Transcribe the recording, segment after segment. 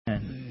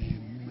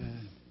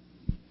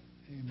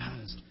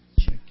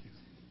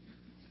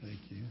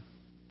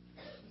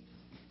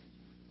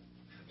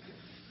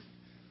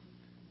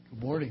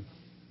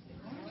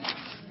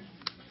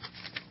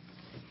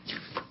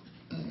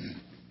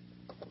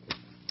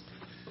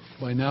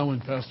By now, when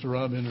Pastor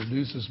Rob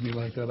introduces me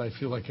like that, I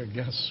feel like a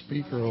guest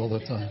speaker all the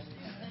time.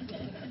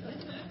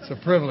 It's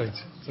a privilege.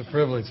 It's a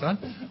privilege. I'd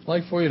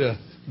like for you to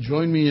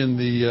join me in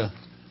the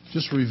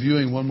just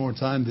reviewing one more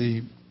time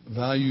the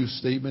value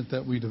statement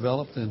that we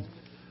developed. And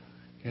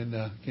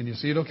can you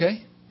see it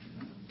okay?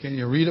 Can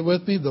you read it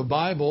with me? The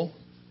Bible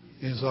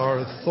is our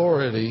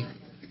authority.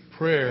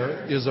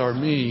 Prayer is our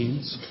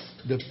means.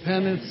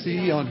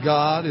 Dependency on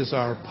God is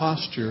our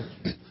posture.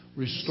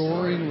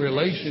 Restoring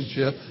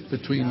relationship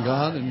between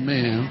God and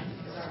man,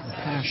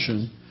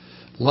 passion.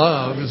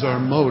 Love is our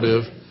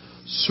motive.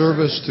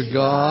 Service to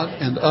God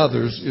and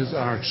others is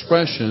our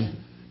expression.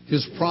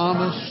 His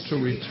promise to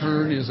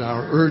return is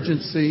our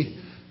urgency.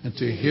 And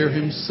to hear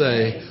Him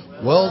say,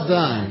 "Well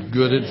done,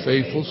 good and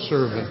faithful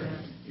servant,"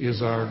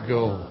 is our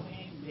goal.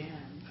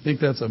 I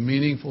think that's a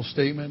meaningful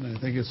statement, and I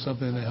think it's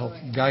something that helps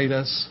guide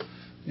us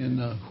in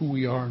who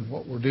we are and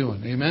what we're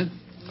doing. Amen?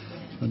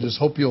 I just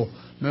hope you'll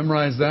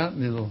memorize that,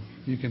 and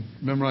you can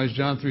memorize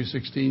John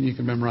 3:16. You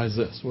can memorize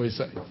this. What do you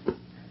say?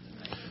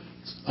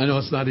 I know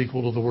it's not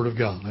equal to the Word of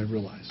God. I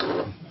realize.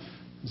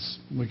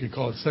 We could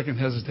call it Second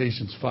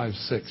Hesitations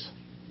 5:6,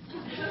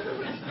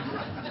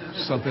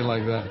 something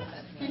like that.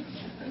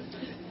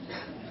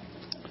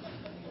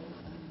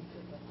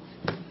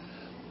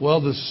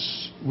 Well,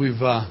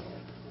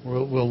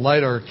 we'll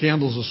light our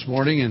candles this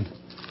morning and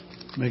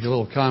make a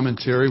little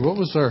commentary. What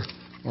was our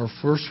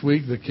first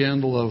week? The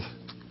candle of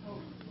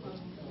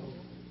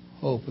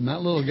hope. And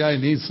that little guy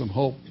needs some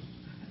hope.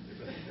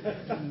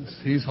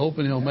 He's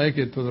hoping he'll make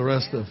it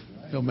to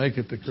he'll make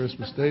it to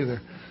Christmas Day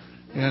there.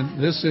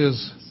 And this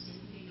is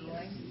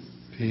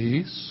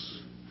peace.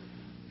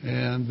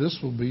 And this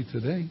will be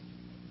today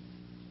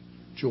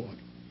joy.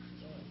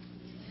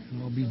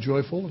 And I'll be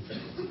joyful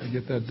if I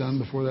get that done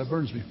before that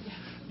burns me.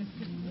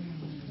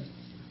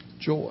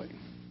 Joy.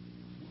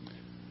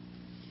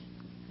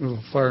 There's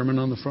a fireman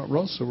on the front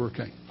row, so we're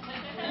okay.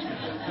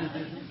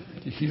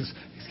 He's got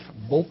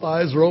both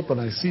eyes are open.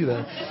 I see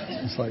that.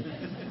 It's like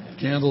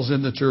candles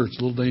in the church.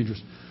 A little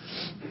dangerous.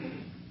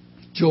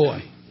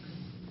 Joy.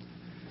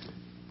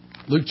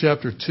 Luke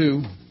chapter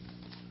 2.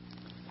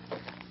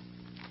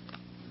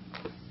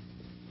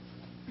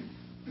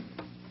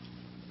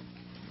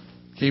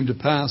 Came to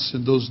pass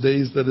in those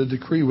days that a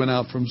decree went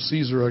out from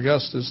Caesar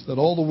Augustus that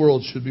all the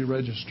world should be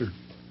registered.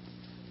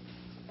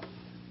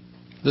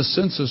 The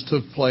census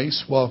took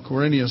place while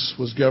Quirinius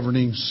was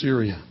governing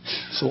Syria.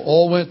 So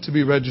all went to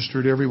be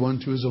registered, everyone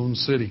to his own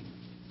city.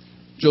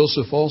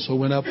 Joseph also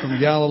went up from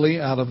Galilee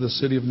out of the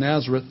city of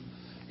Nazareth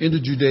into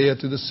Judea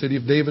to the city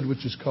of David,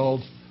 which is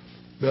called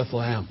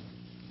Bethlehem.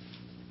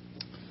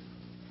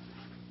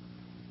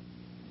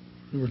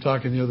 We were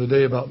talking the other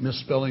day about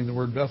misspelling the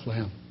word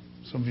Bethlehem.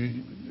 Some of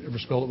you ever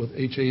spell it with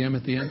H-A-M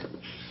at the end?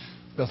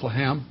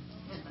 Bethlehem.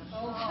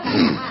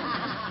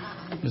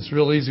 It's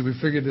real easy. We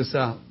figured this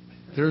out.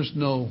 There's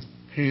no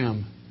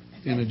ham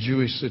in a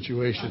Jewish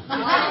situation.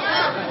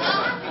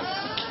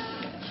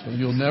 So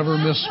you'll never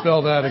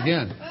misspell that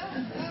again.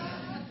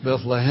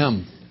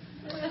 Bethlehem.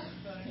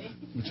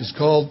 Which is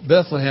called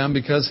Bethlehem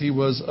because he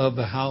was of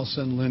the house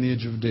and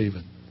lineage of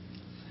David.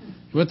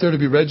 He went there to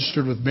be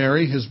registered with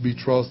Mary, his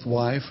betrothed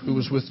wife, who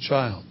was with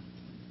child.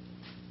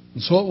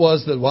 And so it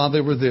was that while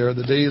they were there,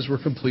 the days were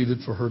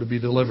completed for her to be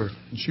delivered.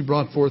 And she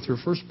brought forth her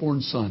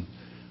firstborn son,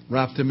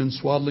 wrapped him in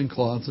swaddling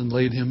cloths, and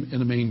laid him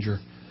in a manger,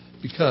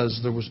 because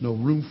there was no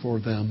room for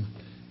them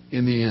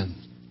in the inn.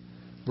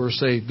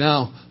 Verse 8,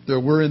 now there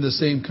were in the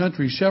same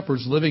country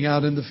shepherds living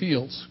out in the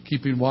fields,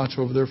 keeping watch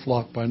over their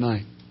flock by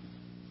night.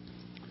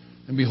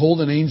 And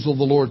behold, an angel of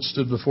the Lord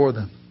stood before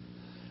them,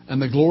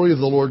 and the glory of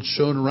the Lord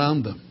shone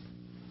around them,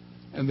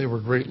 and they were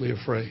greatly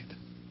afraid.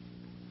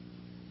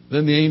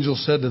 Then the angel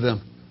said to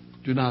them,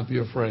 do not be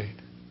afraid.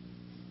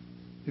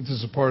 I think this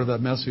is a part of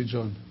that message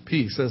on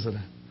peace, isn't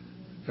it?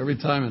 Every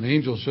time an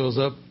angel shows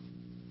up,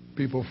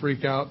 people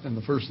freak out, and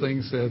the first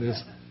thing said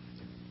is,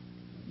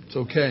 it's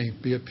okay,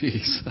 be at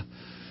peace.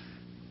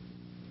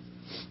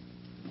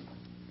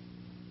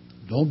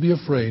 Don't be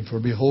afraid, for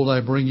behold,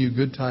 I bring you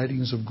good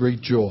tidings of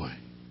great joy,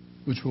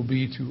 which will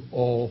be to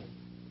all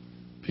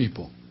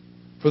people.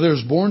 For there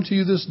is born to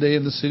you this day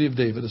in the city of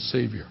David a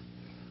Savior,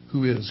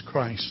 who is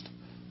Christ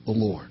the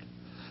Lord.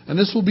 And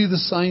this will be the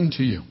sign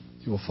to you.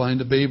 You will find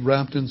a babe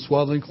wrapped in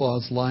swaddling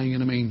cloths lying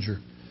in a manger.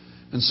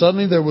 And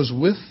suddenly there was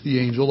with the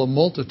angel a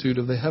multitude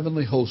of the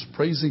heavenly host,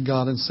 praising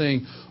God and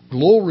saying,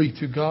 glory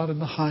to God in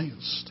the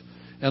highest,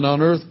 and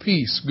on earth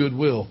peace,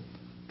 goodwill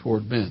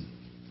toward men.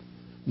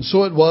 And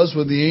so it was,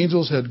 when the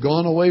angels had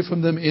gone away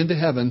from them into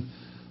heaven,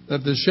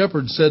 that the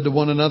shepherds said to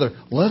one another,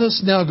 let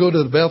us now go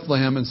to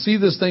Bethlehem and see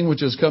this thing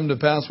which has come to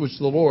pass, which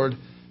the Lord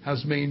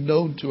has made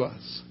known to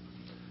us.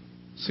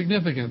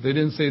 Significant. They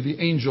didn't say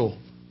the angel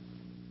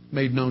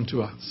made known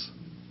to us.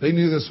 They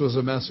knew this was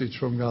a message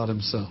from God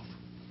Himself,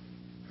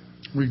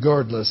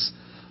 regardless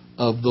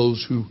of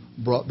those who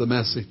brought the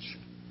message.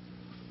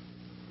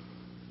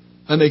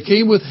 And they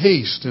came with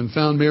haste and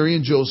found Mary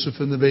and Joseph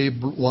and the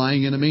babe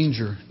lying in a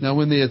manger. Now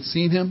when they had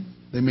seen Him,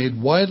 they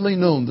made widely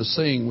known the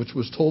saying which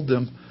was told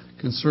them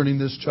concerning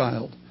this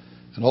child.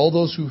 And all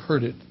those who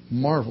heard it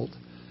marveled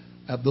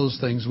at those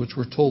things which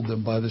were told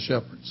them by the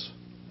shepherds.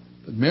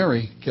 But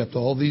Mary kept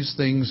all these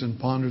things and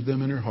pondered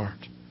them in her heart.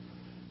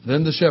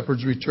 Then the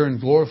shepherds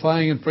returned,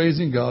 glorifying and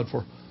praising God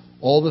for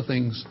all the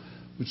things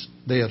which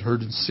they had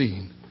heard and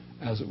seen,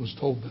 as it was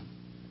told them.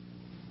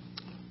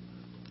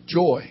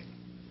 Joy.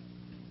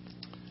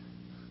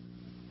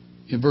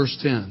 In verse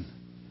 10,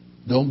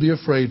 don't be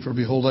afraid, for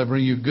behold, I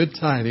bring you good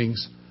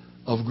tidings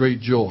of great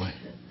joy,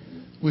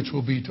 which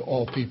will be to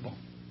all people.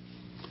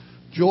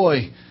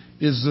 Joy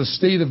is the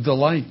state of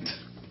delight.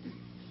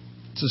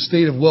 It's a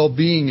state of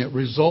well-being. It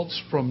results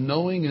from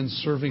knowing and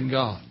serving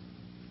God.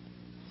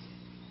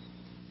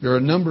 There are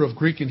a number of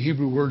Greek and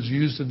Hebrew words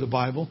used in the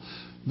Bible.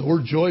 The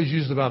word joy is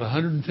used about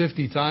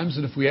 150 times,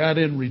 and if we add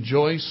in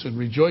rejoice and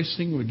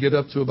rejoicing, we get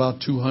up to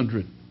about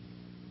 200.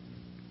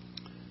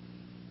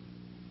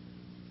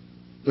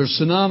 They're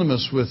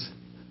synonymous with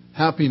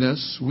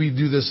happiness. We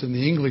do this in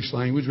the English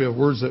language. We have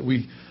words that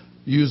we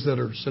use that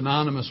are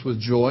synonymous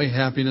with joy: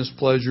 happiness,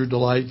 pleasure,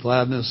 delight,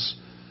 gladness,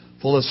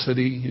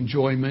 felicity,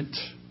 enjoyment.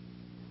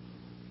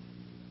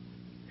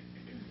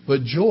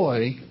 But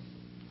joy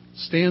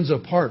stands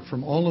apart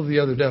from all of the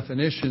other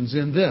definitions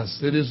in this: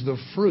 it is the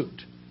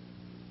fruit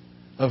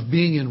of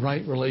being in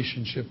right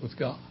relationship with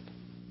God.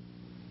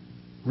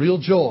 Real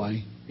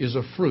joy is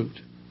a fruit,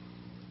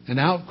 an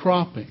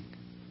outcropping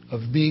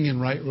of being in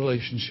right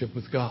relationship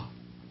with God.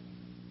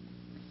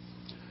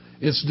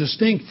 It's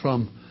distinct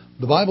from,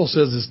 the Bible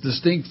says it's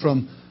distinct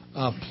from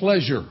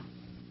pleasure.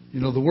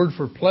 You know, the word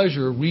for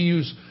pleasure, we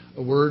use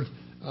a word,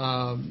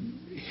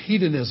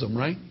 hedonism,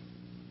 right?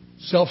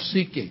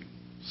 Self-seeking,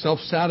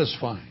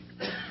 self-satisfying.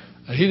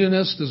 A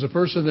hedonist is a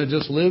person that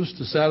just lives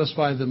to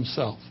satisfy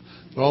themselves.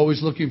 They're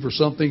always looking for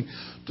something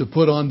to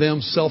put on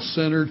them,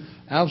 self-centered,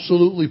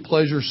 absolutely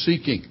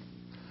pleasure-seeking.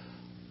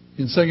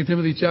 In 2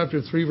 Timothy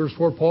chapter 3, verse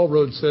 4, Paul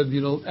wrote, said, you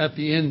know, at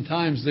the end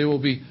times they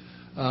will be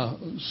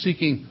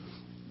seeking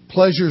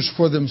pleasures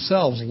for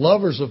themselves,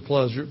 lovers of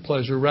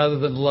pleasure rather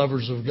than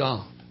lovers of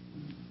God.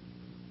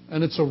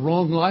 And it's a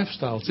wrong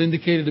lifestyle. It's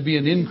indicated to be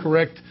an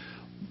incorrect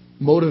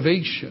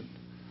motivation.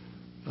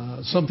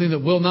 Something that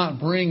will not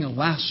bring a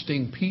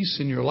lasting peace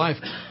in your life,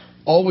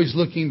 always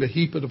looking to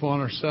heap it upon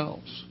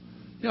ourselves.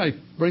 Yeah, I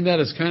bring that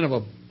as kind of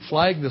a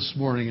flag this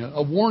morning,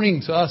 a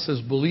warning to us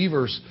as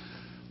believers.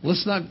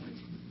 Let's not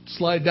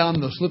slide down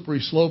the slippery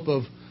slope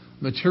of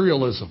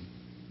materialism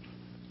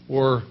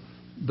or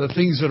the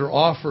things that are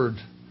offered,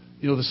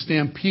 you know, the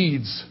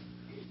stampedes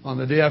on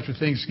the day after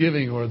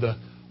Thanksgiving or the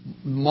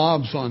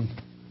mobs on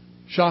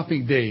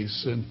shopping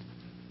days. And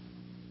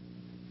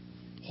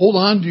hold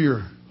on to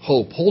your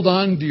hope. Hold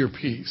on to your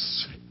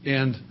peace.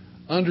 And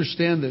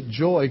understand that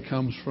joy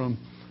comes from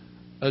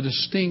a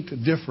distinct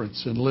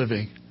difference in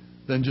living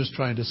than just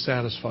trying to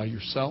satisfy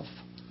yourself.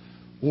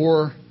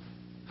 Or,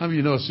 how many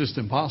of you know it's just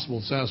impossible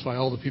to satisfy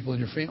all the people in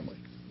your family?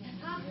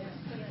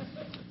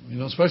 You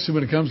know, especially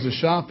when it comes to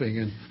shopping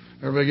and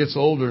everybody gets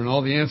older and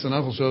all the aunts and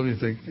uncles show up and you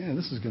think, man,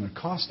 this is going to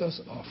cost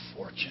us a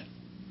fortune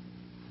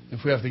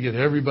if we have to get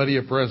everybody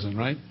a present,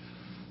 right?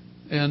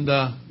 And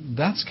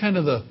that's kind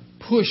of the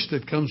push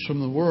that comes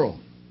from the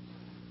world.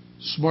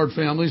 Smart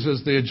families,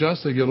 as they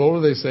adjust, they get older,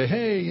 they say,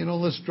 hey, you know,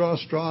 let's draw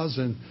straws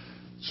and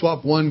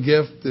swap one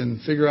gift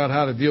and figure out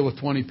how to deal with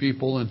 20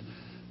 people and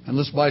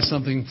let's buy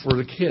something for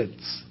the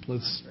kids.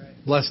 Let's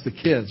bless the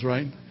kids,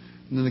 right?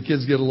 And then the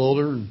kids get a little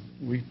older and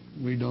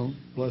we don't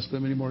bless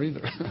them anymore either.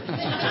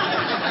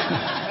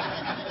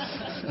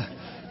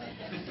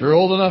 They're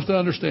old enough to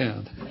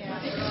understand.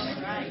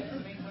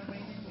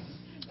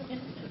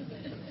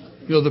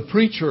 You know, the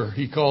preacher,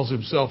 he calls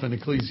himself in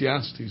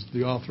Ecclesiastes,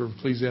 the author of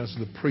Ecclesiastes,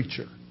 the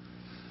preacher.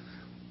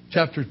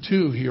 Chapter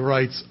 2, he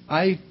writes,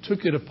 I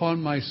took it upon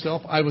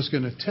myself. I was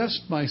going to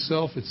test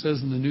myself, it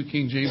says in the New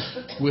King James,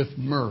 with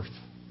mirth.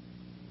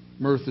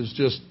 Mirth is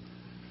just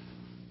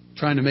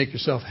trying to make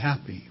yourself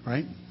happy,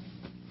 right?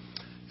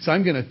 So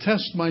I'm going to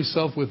test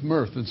myself with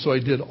mirth. And so I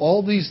did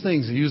all these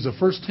things. He used the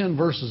first 10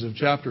 verses of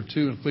chapter 2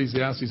 in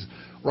Ecclesiastes,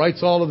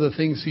 writes all of the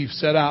things he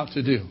set out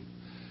to do.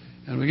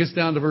 And when he gets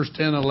down to verse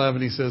 10 and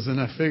 11, he says, and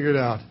I figured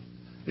out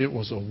it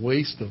was a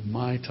waste of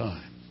my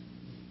time.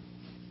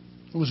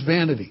 It was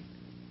vanity.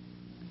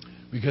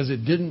 Because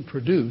it didn't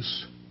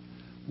produce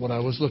what I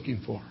was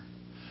looking for.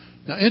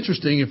 Now,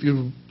 interesting, if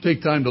you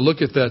take time to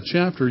look at that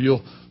chapter,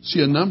 you'll see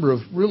a number of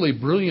really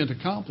brilliant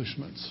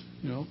accomplishments.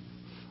 You know,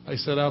 I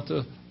set out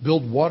to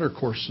build water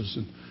courses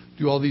and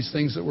do all these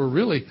things that were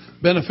really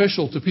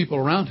beneficial to people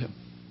around him.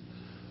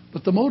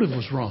 But the motive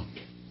was wrong.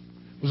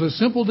 It was a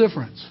simple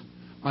difference.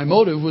 My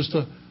motive was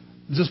to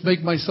just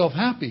make myself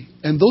happy.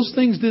 And those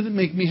things didn't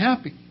make me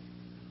happy.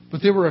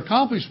 But they were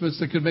accomplishments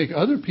that could make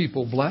other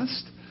people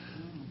blessed.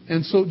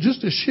 And so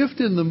just a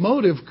shift in the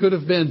motive could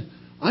have been,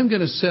 I'm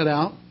going to set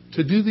out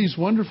to do these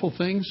wonderful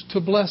things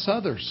to bless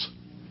others.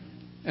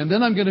 And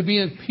then I'm going to be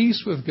in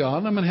peace with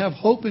God. I'm going to have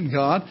hope in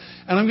God.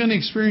 And I'm going to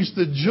experience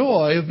the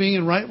joy of being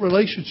in right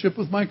relationship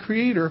with my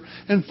Creator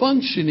and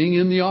functioning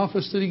in the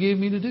office that He gave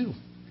me to do.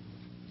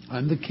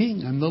 I'm the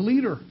king. I'm the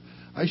leader.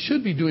 I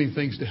should be doing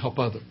things to help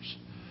others.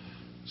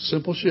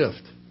 Simple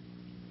shift.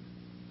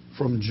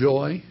 from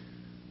joy,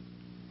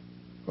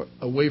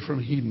 away from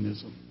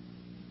hedonism,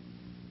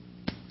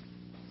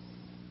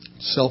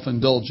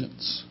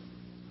 self-indulgence.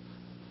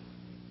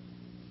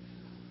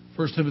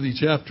 1 Timothy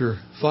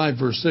chapter 5,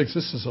 verse 6.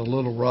 This is a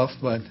little rough,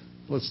 but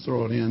let's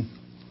throw it in.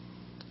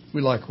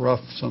 We like rough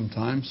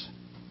sometimes.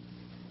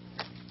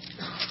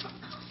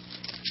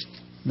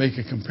 Make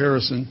a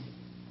comparison.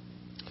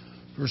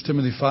 1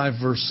 Timothy 5,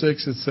 verse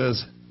 6, it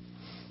says,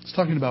 it's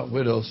talking about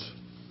widows.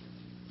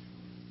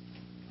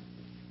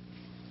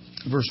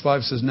 Verse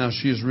 5 says, now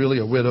she is really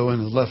a widow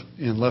and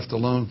left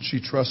alone.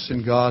 She trusts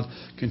in God,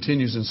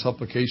 continues in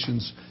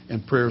supplications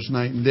and prayers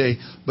night and day.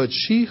 But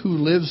she who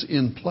lives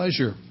in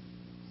pleasure,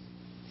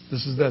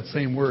 this is that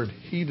same word,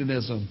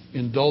 hedonism,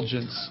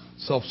 indulgence,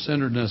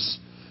 self-centeredness.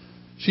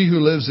 She who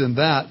lives in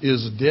that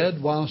is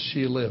dead while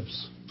she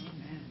lives.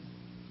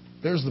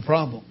 There's the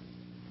problem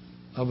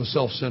of a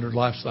self-centered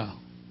lifestyle.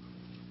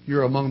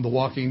 You're among the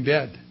walking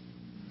dead.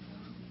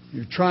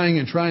 You're trying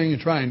and trying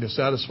and trying to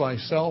satisfy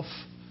self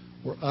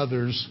or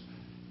others,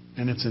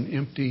 and it's an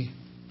empty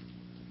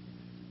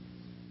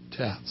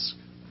task.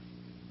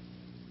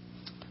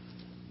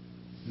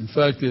 In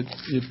fact, it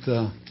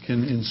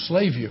can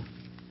enslave you.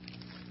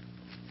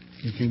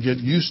 You can get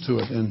used to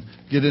it and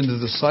get into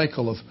the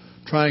cycle of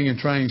trying and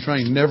trying and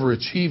trying, never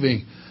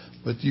achieving,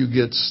 but you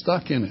get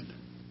stuck in it.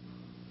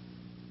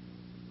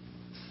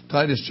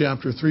 Titus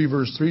chapter 3,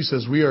 verse 3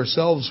 says, we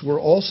ourselves were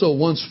also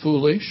once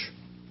foolish,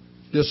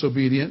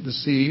 disobedient,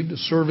 deceived,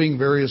 serving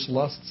various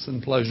lusts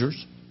and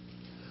pleasures,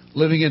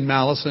 living in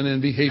malice and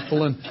envy,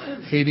 hateful and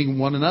hating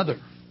one another.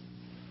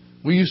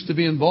 We used to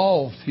be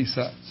involved, he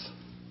says.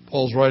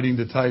 Paul's writing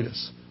to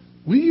Titus.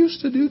 We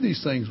used to do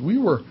these things. We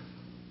were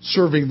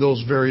serving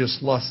those various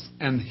lusts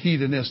and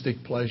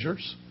hedonistic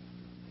pleasures.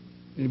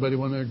 Anybody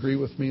want to agree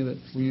with me that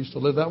we used to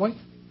live that way?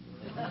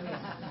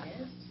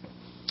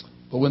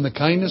 But when the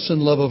kindness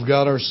and love of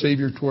God our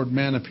Savior toward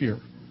man appear,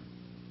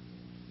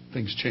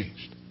 things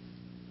changed.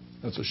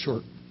 That's a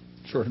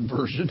shortened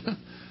version.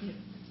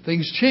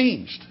 Things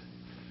changed.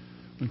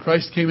 When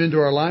Christ came into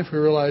our life, we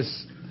realized,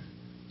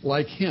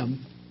 like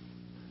Him,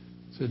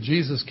 that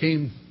Jesus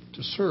came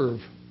to serve,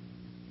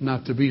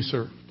 not to be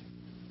served.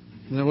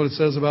 Isn't that what it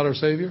says about our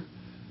Savior?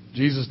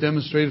 Jesus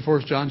demonstrated for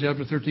us, John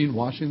chapter 13,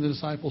 washing the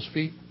disciples'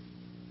 feet.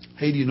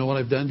 Hey, do you know what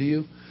I've done to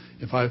you?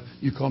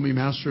 You call me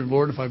Master and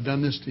Lord, if I've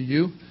done this to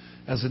you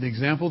as an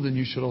example, then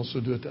you should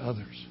also do it to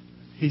others.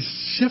 He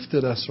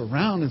shifted us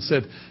around and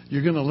said,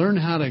 you're going to learn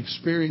how to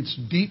experience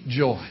deep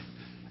joy,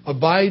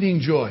 abiding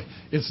joy.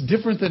 It's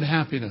different than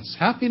happiness.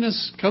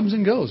 Happiness comes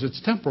and goes.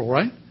 It's temporal,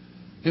 right?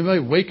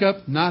 Anybody wake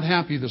up not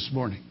happy this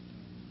morning?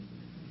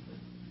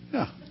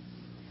 Yeah.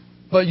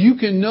 But you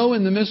can know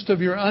in the midst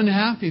of your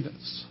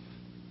unhappiness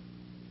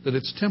that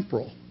it's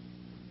temporal.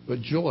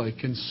 But joy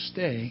can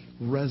stay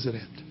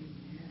resident.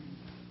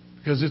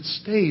 Because it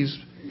stays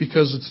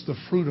because it's the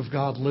fruit of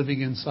God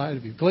living inside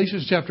of you.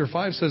 Galatians chapter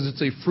 5 says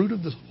it's a fruit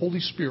of the Holy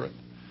Spirit.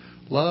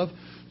 Love,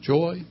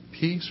 joy,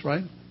 peace,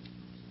 right?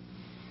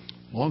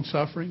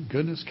 Long-suffering,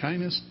 goodness,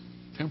 kindness,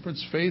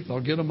 temperance, faith.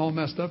 I'll get them all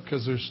messed up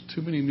because there's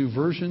too many new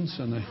versions.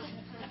 And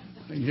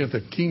you get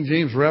the King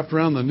James wrapped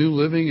around the New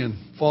Living and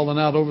falling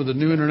out over the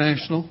New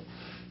International.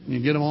 And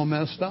you get them all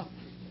messed up.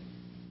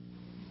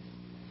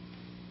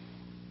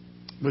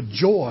 But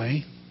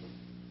joy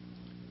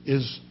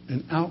is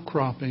an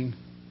outcropping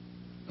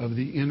of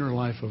the inner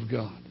life of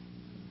God.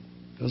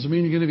 Doesn't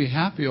mean you're going to be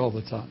happy all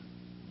the time.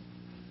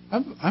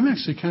 I'm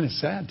actually kind of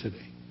sad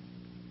today.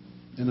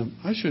 And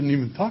I shouldn't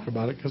even talk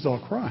about it because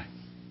I'll cry.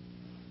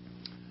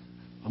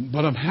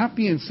 But I'm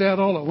happy and sad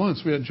all at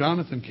once. We had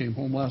Jonathan came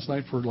home last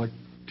night for like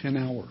 10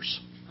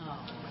 hours.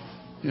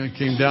 He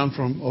came down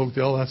from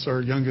Oakdale. That's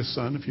our youngest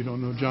son, if you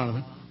don't know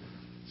Jonathan.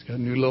 He's got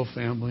a new little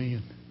family.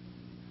 And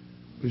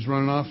he's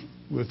running off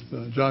with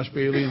Josh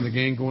Bailey and the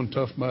gang going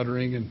Tough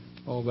Muttering and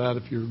all that,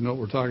 if you know what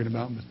we're talking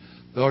about. But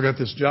they all got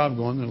this job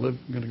going. They're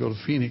going to go to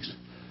Phoenix.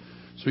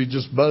 So he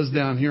just buzzed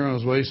down here on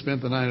his way,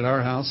 spent the night at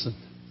our house, and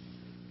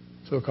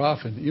took off.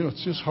 And,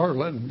 it's just hard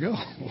letting him go.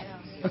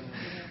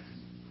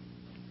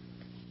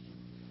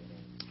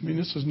 I mean,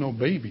 this is no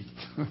baby.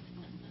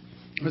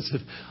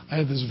 I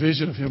had this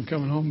vision of him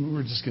coming home. We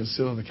were just going to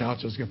sit on the couch.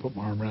 I was going to put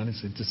my arm around him and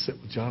say, just sit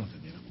with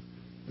Jonathan.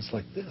 It's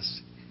like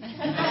this.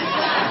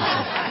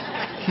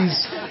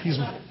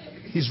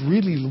 He's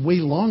really way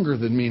longer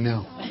than me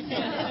now.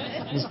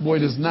 This boy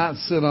does not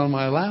sit on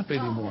my lap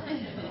anymore.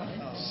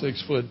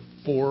 6'4"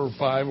 or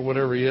 5" or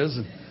whatever he is,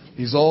 and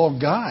he's all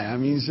guy. I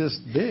mean, he's just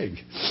big.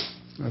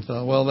 I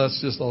thought, well,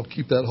 I'll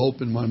keep that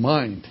hope in my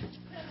mind.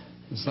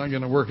 It's not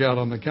going to work out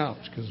on the couch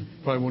because we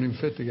probably won't even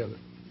fit together.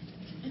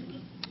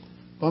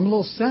 But I'm a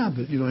little sad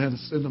that I had to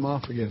send him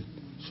off again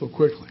so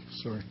quickly.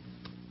 Sorry.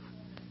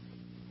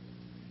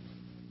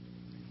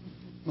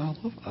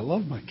 I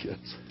love my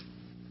kids.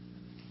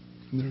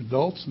 And they're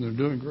adults and they're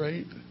doing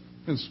great.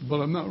 But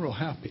I'm not real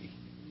happy.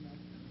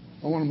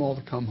 I want them all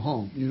to come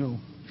home.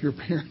 If you're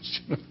parents,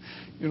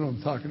 you know what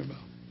I'm talking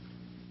about.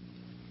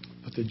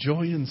 But the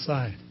joy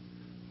inside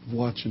of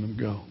watching them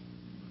go.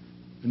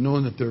 And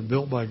knowing that they're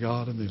built by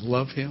God and they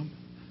love Him.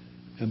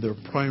 and their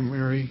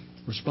primary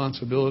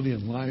responsibility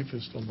in life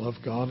is to love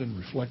God and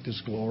reflect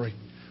His glory,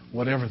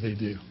 whatever they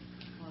do.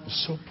 We're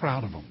so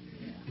proud of them.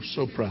 We're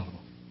so proud of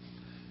them.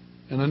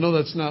 And I know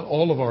that's not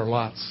all of our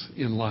lots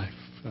in life.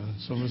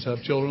 Some of us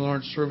have children who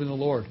aren't serving the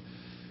Lord.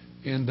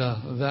 And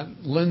that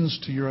lends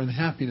to your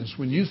unhappiness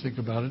when you think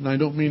about it. And I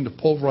don't mean to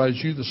pulverize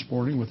you this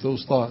morning with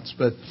those thoughts,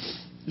 but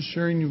just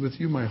sharing with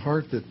you my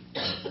heart that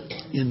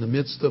in the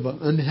midst of an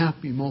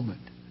unhappy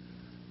moment,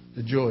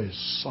 the joy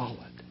is solid.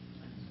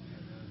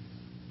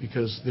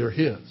 Because they're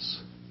His.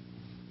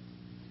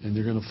 And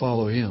they're going to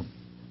follow Him.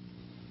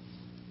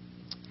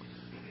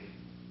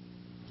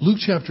 Luke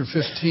chapter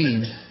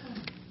 15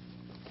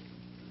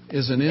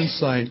 is an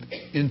insight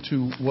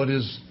into what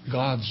is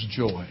God's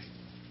joy.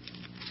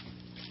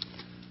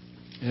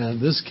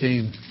 And this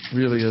came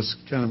really as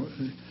kind of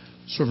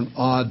sort of an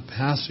odd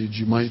passage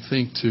you might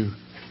think to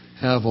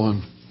have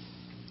on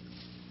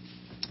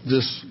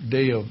this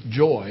day of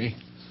joy,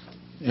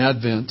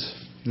 Advent.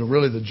 You know,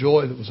 really the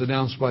joy that was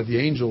announced by the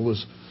angel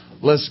was,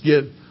 let's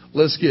get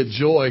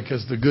joy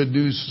because the good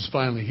news is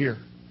finally here.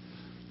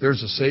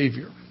 There's a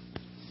Savior.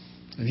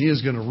 And He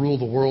is going to rule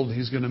the world. And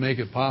He's going to make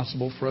it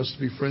possible for us to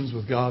be friends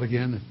with God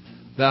again. And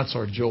that's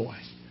our joy.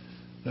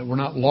 That we're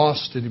not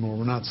lost anymore.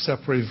 We're not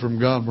separated from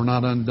God. We're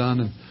not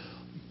undone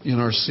in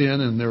our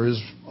sin. And there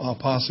is a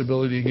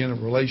possibility again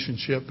of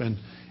relationship and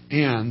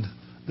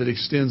that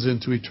extends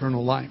into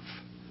eternal life.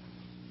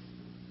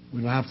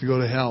 We don't have to go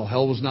to hell.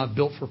 Hell was not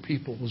built for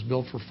people. It was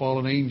built for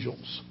fallen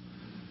angels.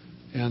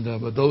 And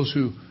but those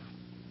who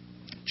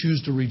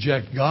choose to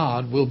reject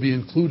God will be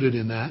included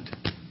in that.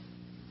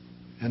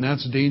 And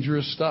that's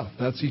dangerous stuff.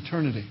 That's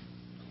eternity.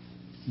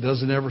 It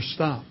doesn't ever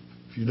stop.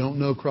 If you don't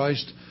know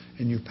Christ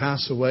and you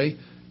pass away,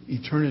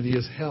 eternity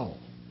is hell.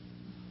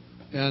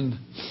 And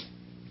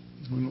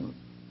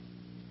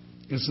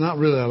it's not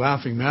really a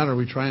laughing matter.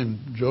 We try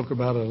and joke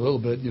about it a little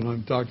bit. You know,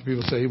 I talk to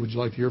people, say, would you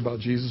like to hear about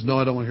Jesus? No,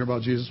 I don't want to hear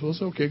about Jesus. Well,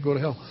 it's okay. Go to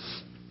hell.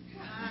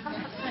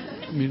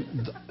 I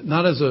mean,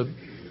 not as a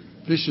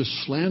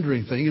vicious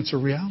slandering thing. It's a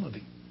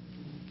reality.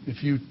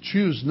 If you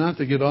choose not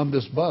to get on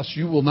this bus,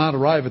 you will not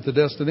arrive at the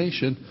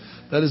destination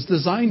that is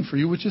designed for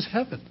you, which is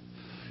heaven.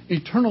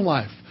 Eternal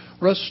life.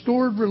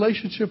 Restored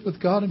relationship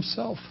with God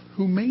Himself,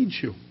 who made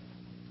you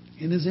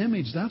in His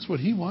image. That's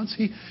what He wants.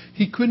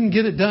 He couldn't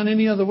get it done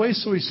any other way,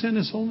 so He sent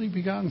His only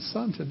begotten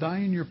Son to die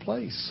in your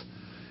place.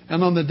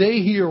 And on the day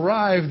He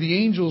arrived, the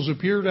angels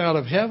appeared out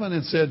of heaven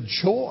and said,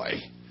 joy,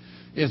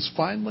 it's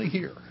finally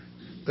here.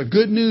 The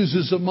good news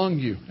is among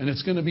you, and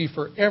it's going to be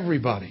for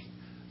everybody.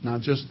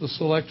 Not just the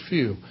select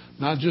few.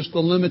 Not just the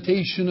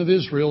limitation of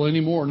Israel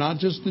anymore. Not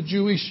just the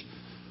Jewish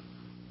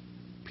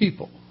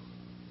people.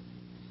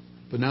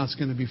 But now it's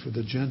going to be for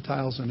the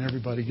Gentiles and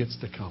everybody gets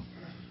to come.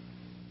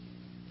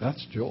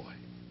 That's joy.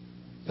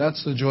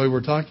 That's the joy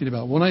we're talking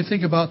about. When I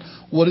think about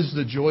what is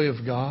the joy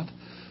of God,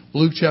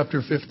 Luke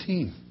chapter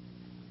 15.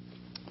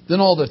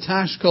 Then all the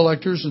tax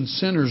collectors and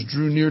sinners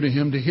drew near to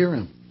Him to hear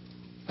Him.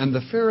 And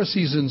the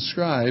Pharisees and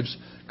scribes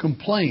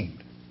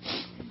complained,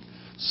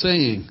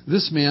 saying,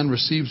 this man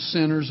receives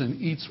sinners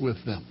and eats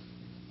with them.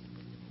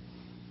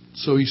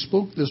 So He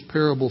spoke this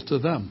parable to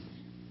them,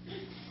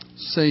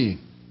 saying,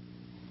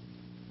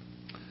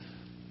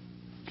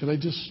 could I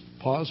just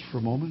pause for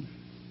a moment?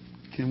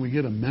 Can we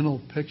get a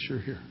mental picture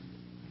here?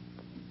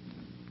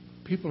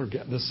 People are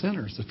getting, the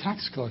sinners, the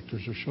tax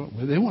collectors are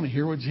showing. They want to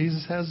hear what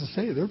Jesus has to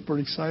say. They're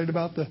pretty excited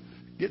about the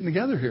getting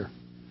together here.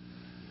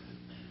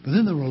 But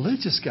then the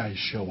religious guys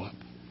show up.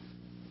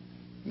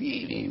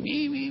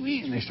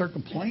 Me, and they start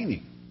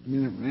complaining. I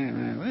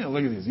mean,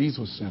 look at these. He's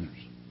with sinners.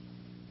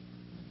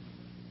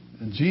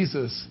 And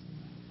Jesus,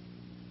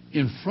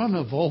 in front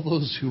of all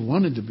those who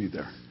wanted to be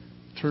there,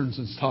 turns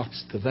and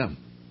talks to them.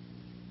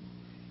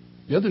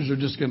 The others are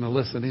just going to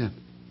listen in.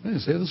 They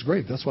say, this is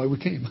great. That's why we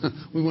came.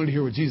 We wanted to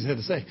hear what Jesus had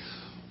to say.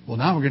 Well,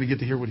 now we're going to get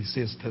to hear what He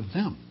says to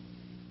them,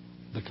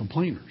 the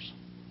complainers,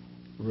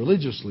 the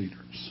religious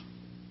leaders.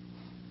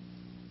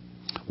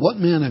 What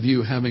man of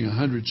you, having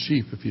 100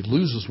 sheep, if he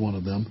loses one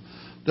of them,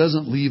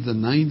 doesn't leave the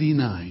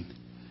 99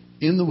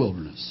 in the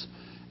wilderness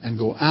and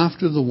go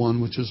after the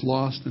one which is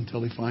lost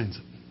until he finds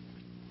it?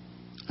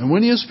 And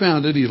when he has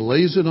found it, he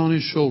lays it on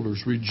his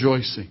shoulders,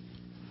 rejoicing.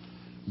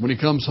 When he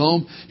comes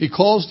home, he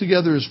calls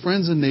together his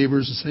friends and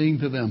neighbors, saying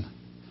to them,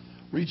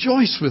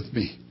 rejoice with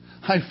me.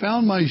 I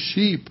found my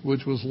sheep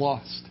which was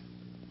lost.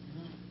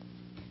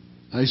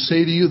 I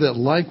say to you that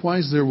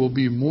likewise there will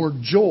be more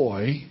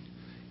joy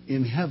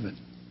in heaven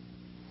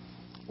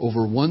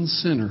over one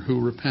sinner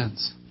who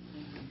repents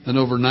than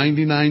over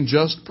 99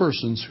 just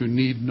persons who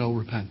need no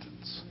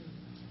repentance.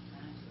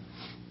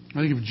 I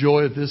think of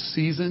joy at this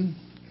season.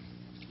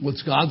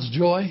 What's God's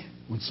joy?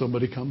 When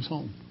somebody comes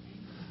home.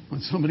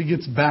 When somebody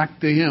gets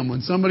back to Him.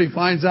 When somebody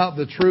finds out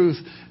the truth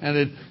and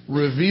it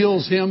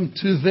reveals Him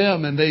to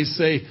them and they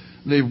say,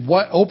 they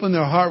open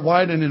their heart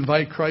wide and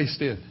invite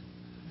Christ in.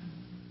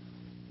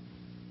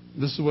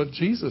 This is what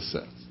Jesus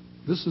says.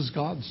 This is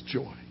God's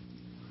joy.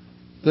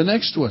 The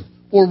next one.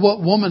 Or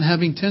what woman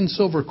having 10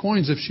 silver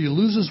coins, if she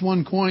loses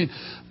one coin,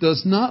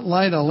 does not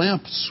light a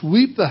lamp,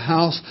 sweep the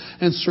house,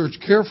 and search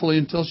carefully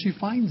until she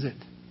finds it?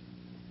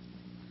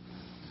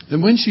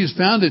 And when she has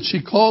found it,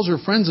 she calls her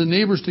friends and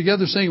neighbors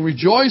together, saying,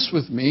 Rejoice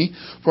with me,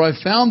 for I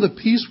found the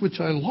piece which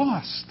I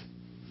lost.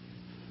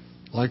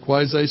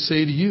 Likewise, I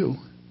say to you,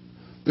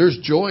 there's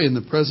joy in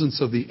the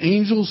presence of the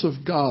angels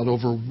of God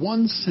over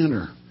one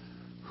sinner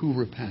who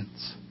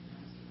repents.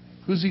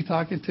 Who's he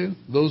talking to?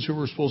 Those who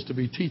were supposed to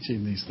be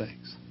teaching these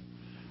things,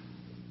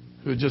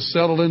 who had just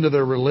settled into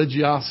their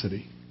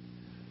religiosity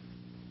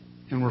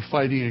and were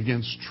fighting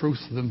against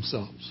truth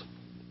themselves.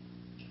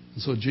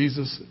 And so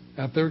Jesus,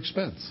 at their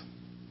expense,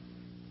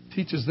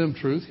 teaches them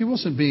truth. He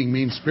wasn't being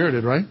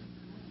mean-spirited, right?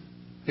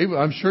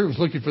 I'm sure he was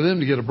looking for them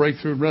to get a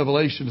breakthrough in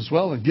Revelation as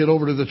well and get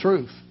over to the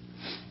truth.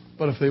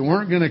 But if they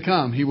weren't going to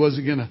come, he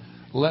wasn't going to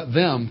let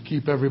them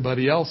keep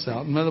everybody else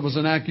out. And that was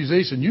an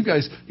accusation. You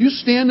guys, you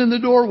stand in the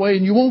doorway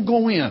and you won't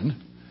go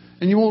in,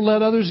 and you won't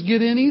let others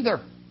get in either.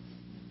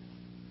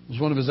 It was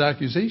one of his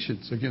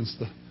accusations against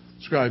the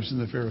scribes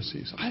and the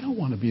Pharisees. I don't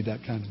want to be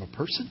that kind of a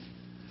person.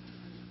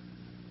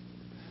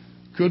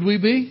 Could we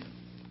be?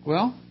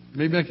 Well,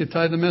 maybe I could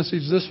tie the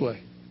message this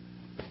way.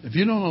 If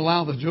you don't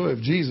allow the joy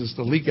of Jesus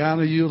to leak out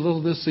of you a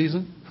little this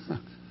season,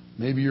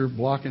 maybe you're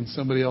blocking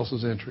somebody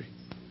else's entry.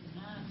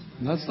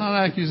 And that's not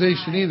an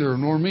accusation either,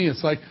 nor me.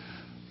 It's like,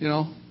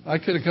 I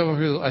could have come up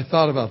here. I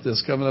thought about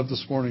this coming up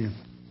this morning.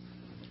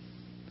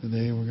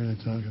 Today we're going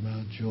to talk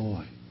about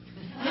joy.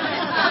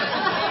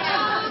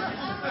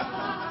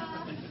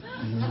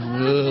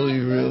 I'm really,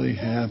 really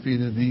happy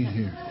to be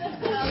here.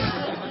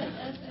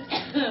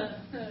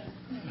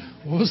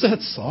 What was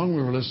that song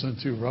we were listening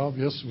to, Rob?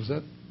 Yes, was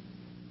that?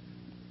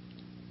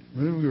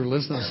 Remember we were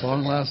listening to a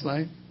song last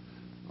night?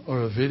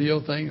 Or a video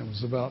thing? It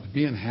was about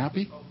being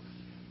happy.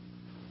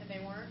 And they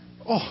weren't?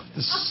 Oh,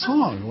 the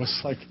song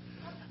was like,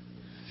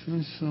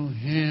 I'm so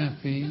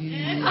happy.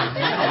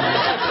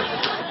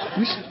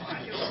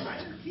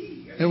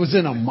 It was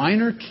in a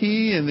minor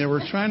key, and they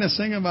were trying to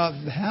sing about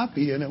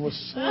happy, and it was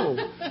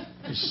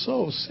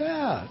so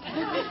sad.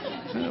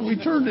 And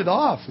we turned it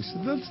off. We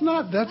said,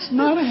 that's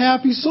not a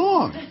happy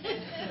song.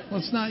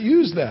 Let's not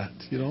use that.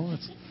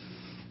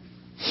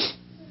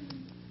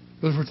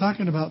 But if we're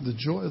talking about the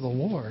joy of the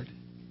Lord,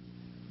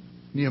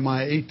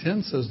 Nehemiah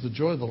 8:10 says the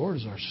joy of the Lord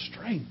is our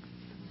strength.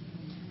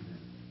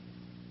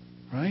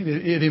 Right?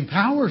 It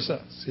empowers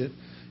us. It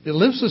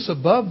lifts us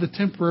above the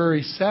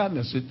temporary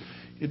sadness.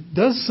 It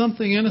does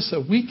something in us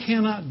that we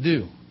cannot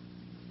do.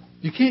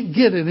 You can't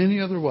get it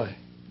any other way.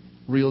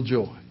 Real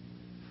joy.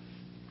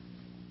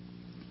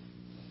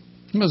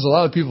 Because a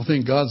lot of people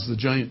think God's the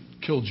giant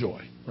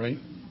killjoy, right?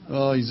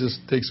 Oh, he just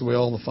takes away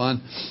all the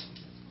fun.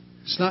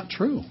 It's not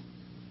true.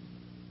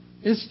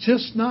 It's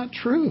just not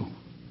true.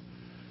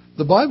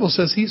 The Bible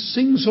says he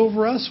sings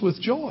over us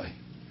with joy.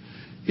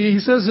 He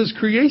says his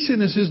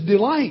creation is his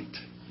delight.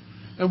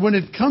 And when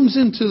it comes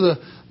into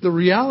the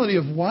reality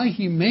of why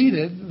he made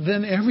it,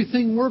 then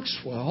everything works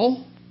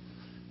well.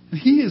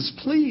 He is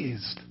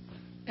pleased.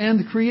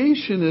 And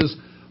creation is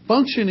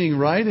functioning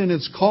right in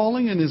its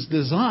calling and its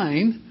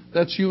design.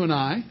 That's you and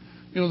I.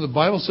 The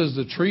Bible says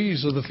the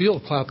trees of the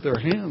field clap their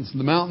hands, and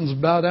the mountains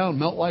bow down,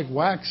 melt like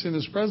wax in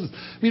his presence.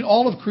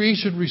 All of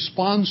creation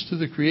responds to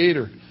the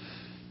Creator,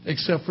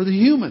 except for the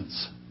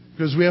humans,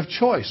 because we have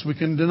choice. We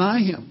can deny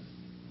him.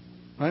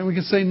 Right? We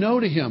can say no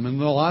to him. And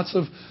lots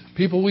of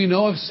people we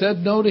know have said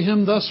no to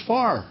him thus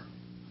far.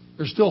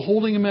 They're still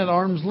holding him at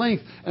arm's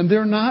length. And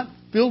they're not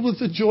filled with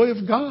the joy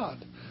of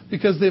God,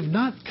 because they've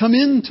not come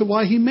into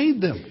why he made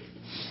them.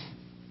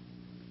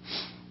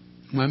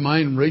 My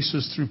mind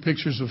races through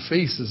pictures of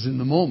faces in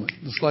the moment.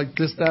 It's like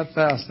this, that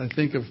fast. I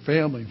think of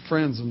family,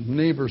 friends, and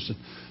neighbors,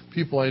 and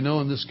people I know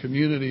in this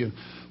community. And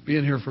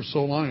being here for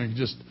so long, I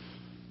just,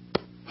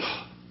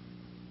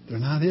 they're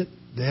not it.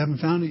 They haven't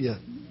found it yet.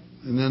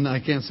 And then I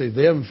can't say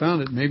they haven't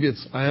found it. Maybe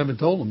it's I haven't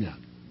told them yet.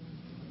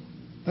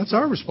 That's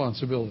our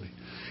responsibility.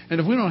 And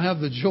if we don't have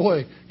the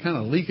joy kind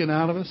of leaking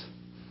out of us,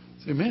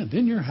 say, man,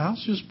 didn't your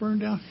house just burn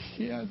down?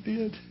 Yeah, it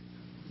did.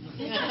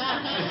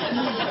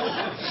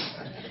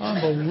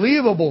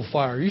 Unbelievable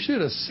fire. You should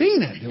have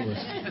seen it.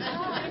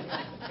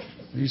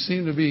 You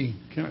seem to be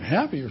kind of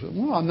happy.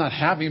 Well, I'm not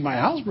happy my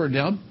house burned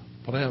down,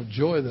 but I have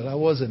joy that I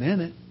wasn't in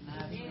it.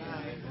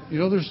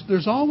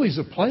 There's always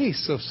a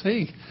place of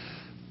saying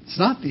it's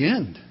not the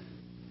end.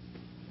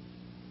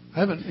 I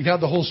haven't got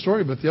the whole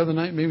story, but the other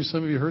night, maybe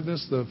some of you heard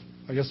this.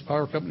 I guess the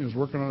power company was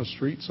working on a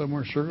street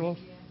somewhere in Sugarloaf,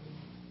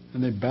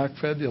 and they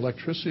backfed the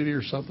electricity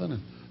or something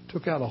and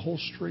took out a whole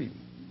street.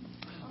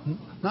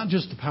 Not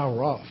just the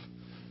power off.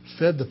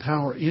 Fed the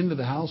power into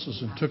the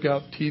houses and took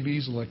out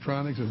TVs,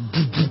 electronics, and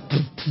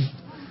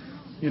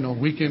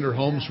weekender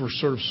homes were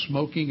sort of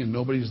smoking and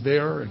nobody's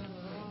there, and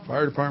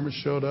fire department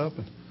showed up,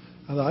 and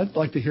I thought, I'd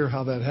like to hear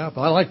how that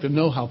happened. I like to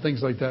know how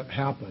things like that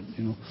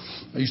happen.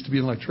 I used to be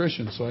an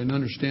electrician, so I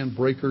understand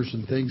breakers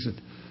and things,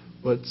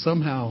 but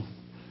somehow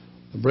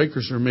the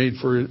breakers are made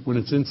for when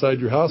it's inside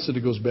your house and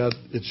it goes bad,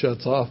 it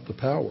shuts off the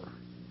power.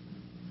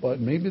 But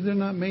maybe they're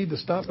not made to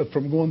stop it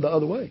from going the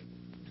other way.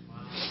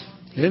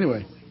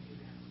 Anyway,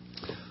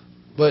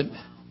 but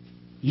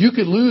you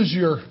could lose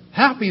your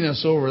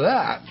happiness over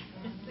that.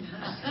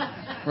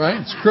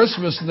 Right? It's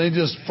Christmas and they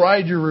just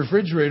fried your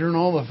refrigerator and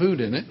all the food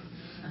in it.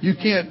 You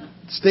can't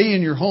stay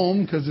in your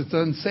home because it's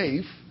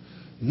unsafe.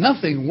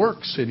 Nothing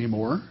works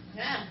anymore.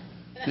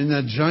 And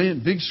that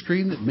giant big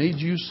screen that made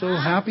you so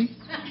happy,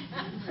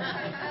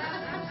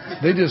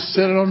 they just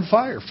set it on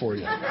fire for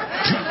you.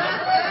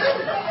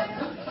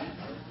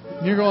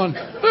 You're going,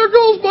 there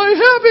goes my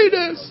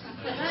happiness.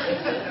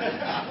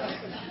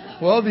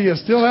 Well, do you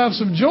still have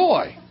some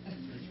joy?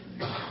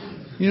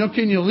 You know,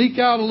 can you leak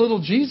out a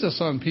little Jesus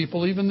on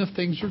people even if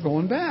things are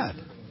going bad?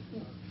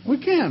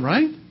 We can,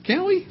 right?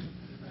 Can't we?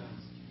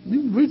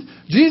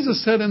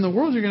 Jesus said in the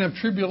world you're going to have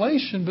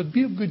tribulation, but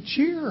be of good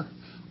cheer.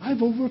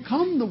 I've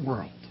overcome the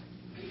world.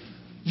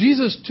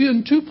 Jesus,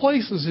 in 2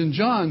 places in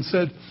John,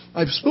 said,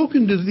 I've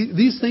spoken to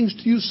these things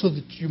to you so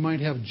that you might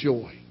have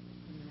joy.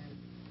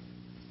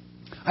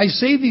 I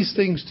say these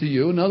things to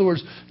you. In other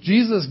words,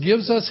 Jesus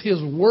gives us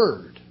His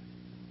Word.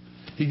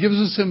 He gives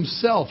us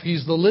Himself.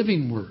 He's the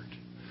living Word.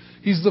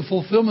 He's the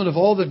fulfillment of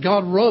all that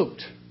God wrote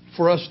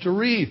for us to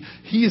read.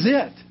 He's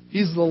it.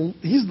 He's the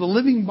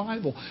living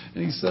Bible.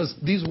 And He says,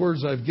 these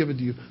words I've given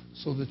to you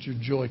so that your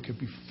joy could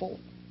be full.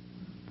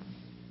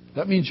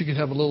 That means you could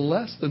have a little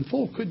less than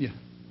full, couldn't you?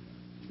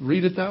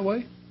 Read it that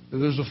way?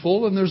 There's a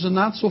full and there's a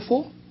not so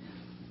full.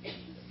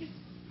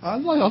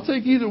 I'll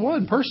take either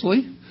one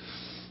personally.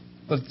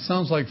 But it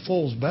sounds like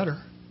full's better.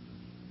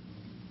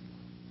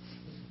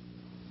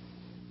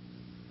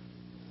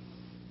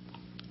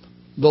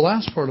 The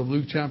last part of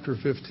Luke chapter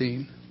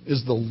 15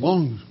 is the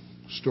long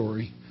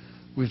story,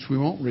 which we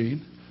won't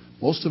read.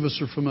 Most of us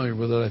are familiar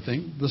with it, I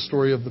think. The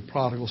story of the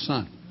prodigal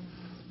son.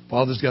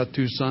 Father's got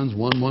 2 sons.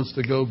 One wants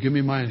to go, give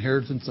me my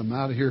inheritance, I'm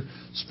out of here.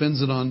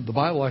 Spends it on, the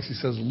Bible actually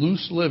says,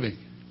 loose living.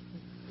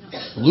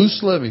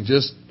 Loose living,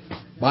 just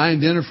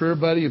buying dinner for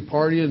everybody and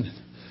partying.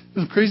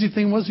 The crazy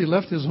thing was he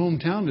left his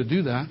hometown to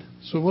do that.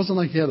 So it wasn't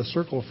like he had a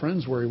circle of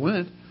friends where he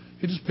went.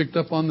 He just picked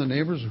up on the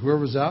neighbors,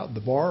 whoever's out at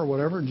the bar or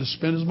whatever, and just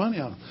spent his money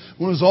on them.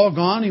 When it was all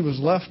gone, he was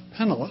left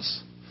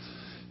penniless.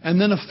 And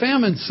then a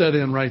famine set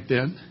in right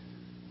then.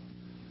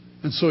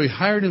 And so he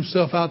hired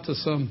himself out to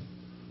some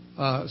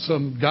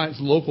guy,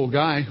 local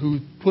guy, who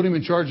put him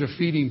in charge of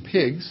feeding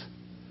pigs.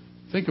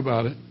 Think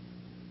about it.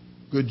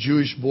 Good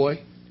Jewish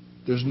boy.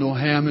 There's no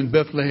ham in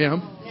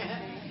Bethlehem.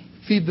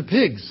 Feed the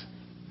pigs.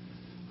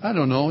 I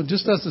don't know. It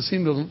just doesn't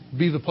seem to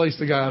be the place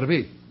the guy ought to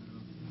be.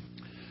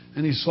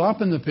 And he's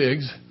slopping the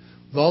pigs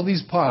with all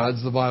these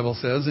pods, the Bible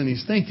says, and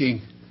he's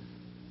thinking,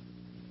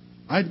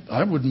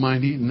 I wouldn't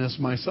mind eating this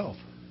myself,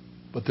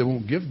 but they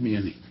won't give me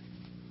any.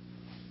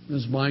 And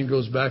his mind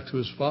goes back to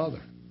his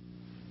father.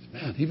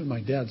 Man, even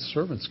my dad's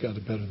servants got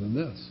it better than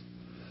this.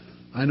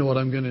 I know what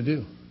I'm going to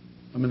do.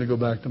 I'm going to go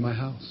back to my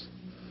house.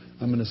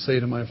 I'm going to say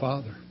to my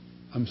father,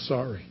 I'm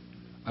sorry.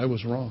 I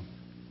was wrong.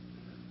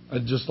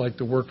 I'd just like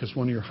to work as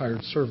one of your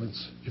hired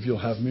servants if you'll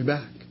have me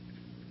back.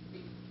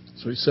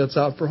 So he sets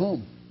out for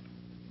home.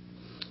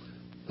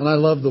 And I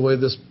love the way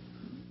this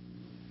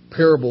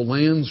parable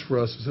lands for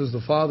us. It says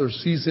the father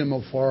sees him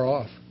afar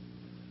off.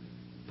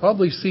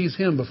 Probably sees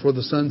him before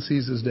the son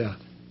sees his dad.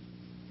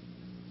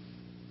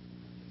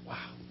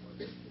 Wow.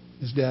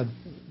 His dad,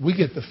 we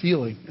get the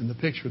feeling and the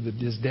picture that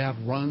his dad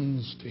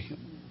runs to him.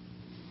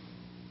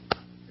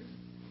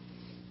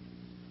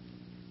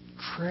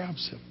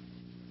 Grabs him.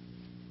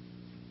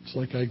 It's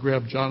like I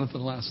grabbed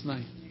Jonathan last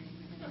night.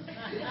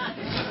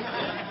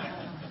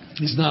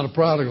 He's not a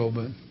prodigal,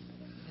 but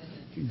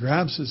he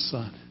grabs his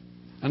son.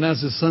 And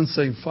as his son's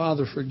saying,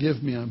 Father,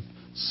 forgive me, I'm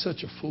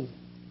such a fool.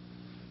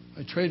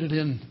 I traded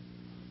in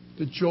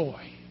the joy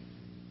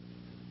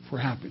for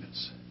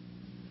happiness.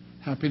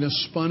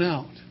 Happiness spun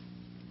out.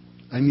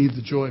 I need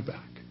the joy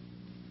back.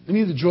 I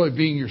need the joy of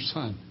being your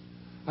son.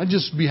 I'd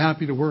just be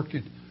happy to work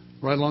it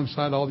right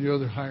alongside all the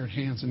other hired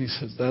hands. And he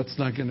says, that's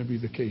not going to be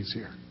the case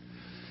here.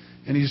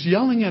 And he's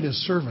yelling at his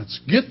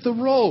servants, get the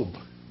robe.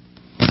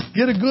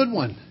 Get a good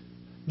one.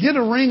 Get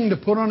a ring to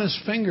put on his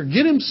finger.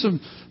 Get him some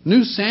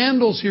new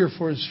sandals here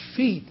for his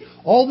feet.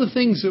 All the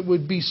things that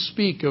would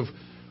bespeak of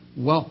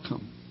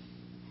welcome.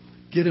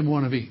 Get him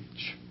one of each.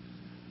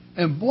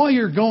 And while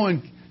you're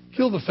going,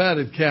 kill the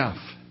fatted calf.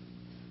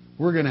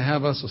 We're going to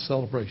have us a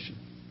celebration.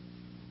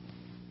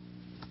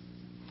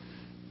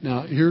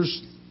 Now,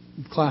 here's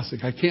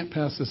classic. I can't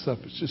pass this up.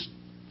 It's just,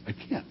 I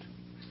can't.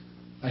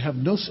 I have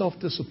no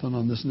self-discipline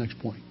on this next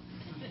point.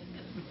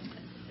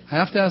 I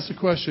have to ask the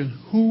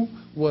question, who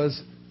was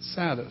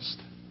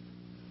saddest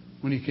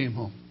when he came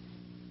home?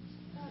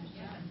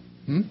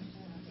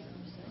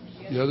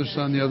 The other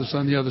son, the other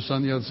son, the other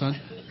son, the other son?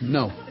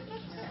 No.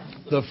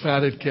 The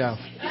fatted calf.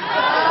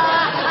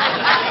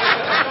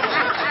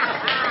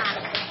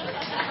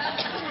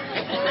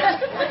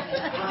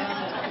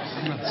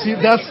 See,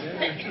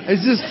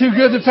 it's just too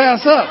good to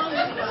pass up.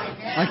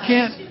 I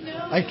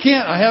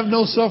can't. I have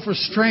no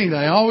self-restraint.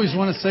 I always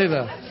want to say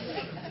that.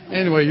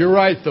 Anyway, you're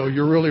right, though.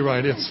 You're really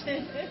right.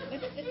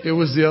 It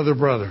was the other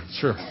brother.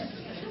 Sure.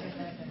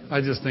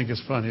 I just think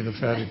it's funny, the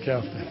fatted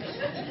calf thing.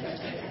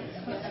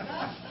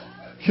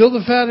 Kill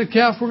the fatted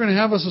calf. We're going to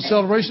have us a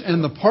celebration.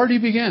 And the party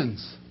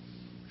begins.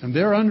 And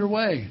they're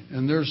underway.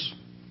 And there's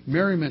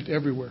merriment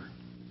everywhere.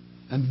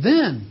 And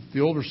then the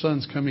older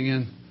son's coming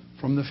in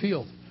from the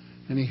field.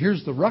 And he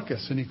hears the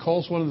ruckus. And he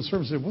calls one of the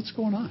servants and says, what's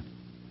going on?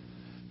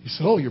 He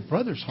said, oh, your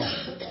brother's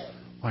home.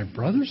 My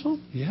brother's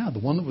home? Yeah, the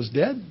one that was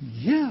dead?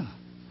 Yeah.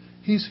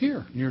 He's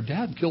here. Your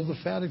dad killed the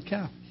fatted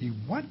calf. He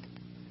what?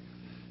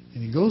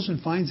 And he goes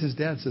and finds his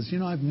dad and says,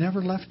 I've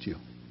never left you.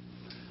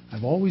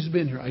 I've always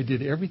been here. I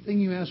did everything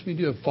you asked me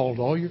to do. I've followed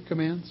all your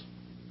commands.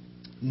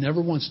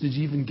 Never once did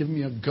you even give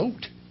me a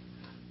goat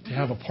to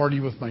have a party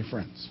with my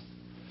friends.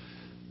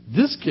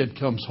 This kid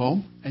comes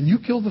home and you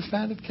kill the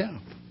fatted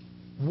calf.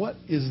 What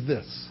is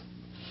this?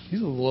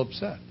 He's a little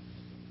upset.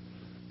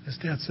 His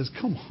dad says,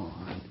 come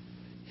on.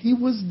 He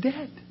was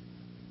dead,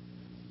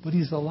 but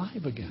he's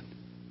alive again.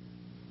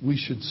 We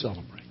should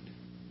celebrate.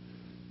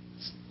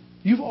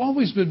 You've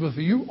always been with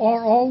me. You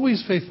are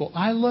always faithful.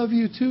 I love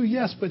you too,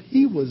 yes, but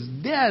he was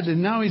dead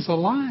and now he's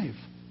alive.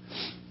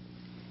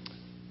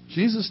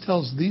 Jesus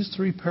tells these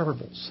three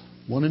parables,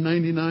 1 in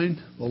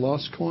 99, the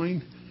lost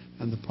coin,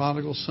 and the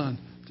prodigal son,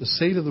 to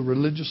say to the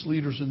religious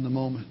leaders in the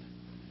moment,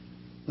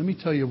 let me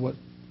tell you what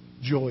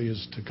joy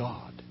is to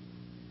God.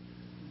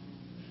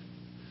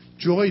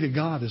 Joy to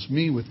God is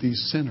me with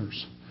these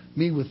sinners,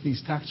 me with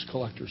these tax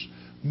collectors,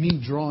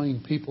 me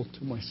drawing people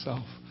to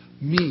myself,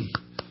 me,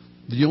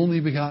 the only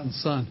begotten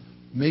Son,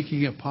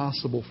 making it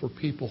possible for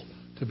people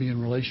to be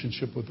in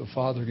relationship with the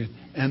Father again.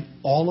 And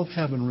all of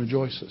heaven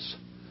rejoices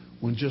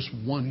when just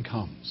one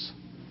comes.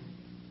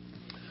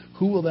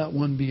 Who will that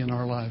one be in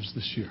our lives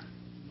this year?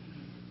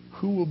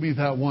 Who will be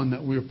that one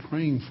that we're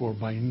praying for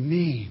by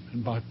name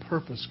and by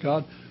purpose?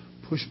 God,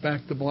 push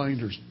back the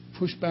blinders,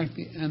 push back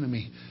the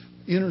enemy,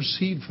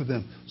 intercede for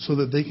them so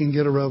that they can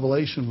get a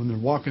revelation when they're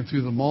walking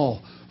through the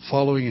mall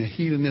following a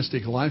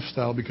hedonistic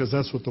lifestyle, because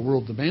that's what the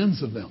world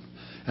demands of them.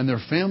 And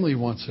their family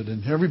wants it.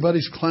 And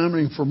everybody's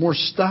clamoring for more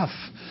stuff.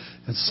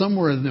 And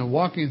somewhere they're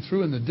walking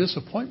through in the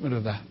disappointment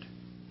of that.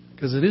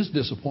 Because it is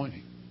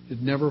disappointing.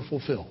 It never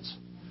fulfills.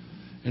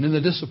 And in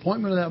the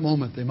disappointment of that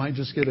moment, they might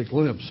just get a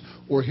glimpse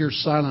or hear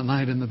Silent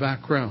Night in the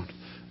background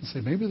and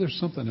say, maybe there's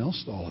something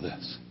else to all of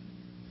this.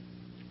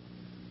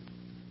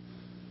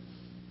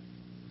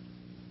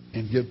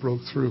 And get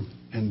broke through.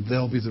 And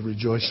they'll be the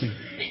rejoicing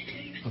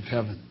of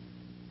heaven.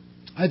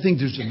 I think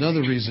there's another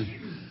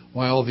reason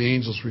why all the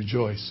angels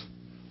rejoice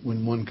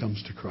when one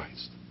comes to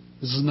Christ.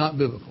 This is not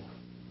biblical.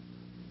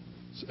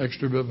 It's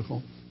extra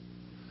biblical.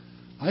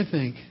 I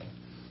think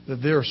that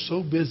they're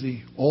so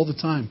busy all the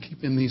time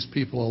keeping these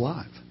people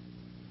alive.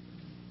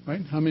 Right?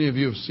 How many of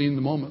you have seen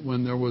the moment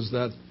when there was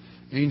that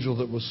angel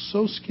that was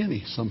so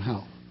skinny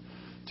somehow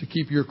to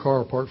keep your car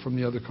apart from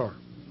the other car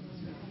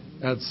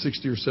at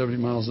 60 or 70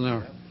 miles an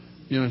hour?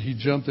 He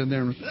jumped in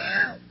there and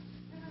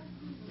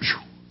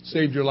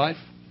saved your life.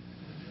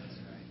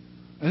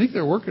 I think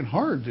they're working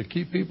hard to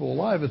keep people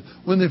alive. And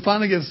when they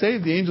finally get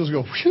saved, the angels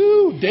go,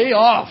 phew, day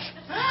off.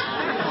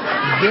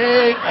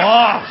 Day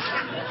off.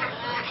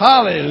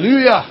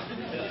 Hallelujah.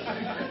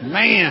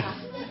 Man.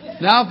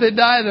 Now if they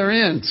die, they're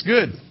in. It's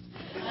good.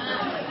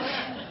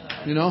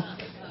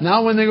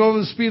 Now when they go over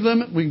the speed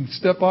limit, we can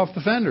step off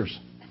the fenders.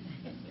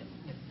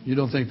 You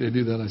don't think they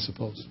do that, I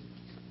suppose.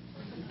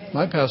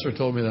 My pastor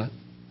told me that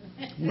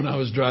when I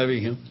was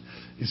driving him.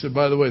 He said,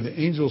 by the way, the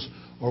angels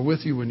are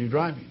with you when you're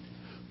driving.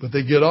 But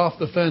they get off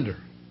the fender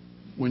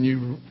when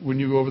you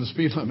go over the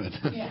speed limit.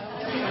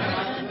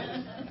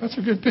 That's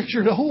a good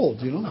picture to hold,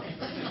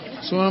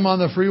 So when I'm on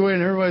the freeway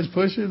and everybody's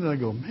pushing, and I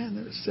go, man,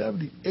 there's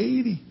 70,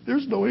 80.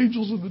 There's no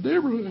angels in the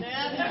neighborhood.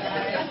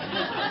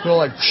 They're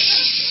like,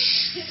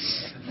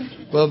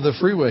 above the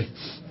freeway,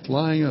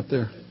 flying up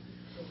there.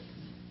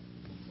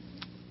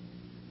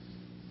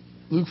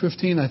 Luke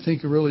 15, I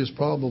think, really is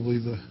probably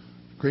the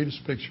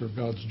greatest picture of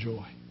God's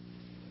joy.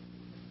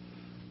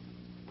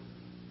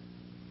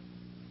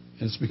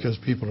 And it's because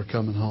people are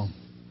coming home.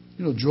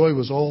 Joy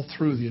was all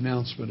through the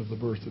announcement of the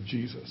birth of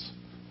Jesus.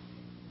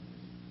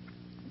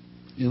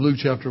 In Luke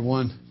chapter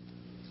 1,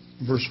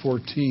 verse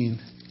 14,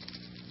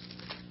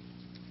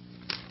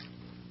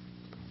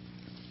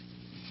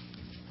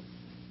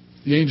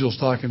 the angel's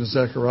talking to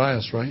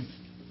Zacharias, right?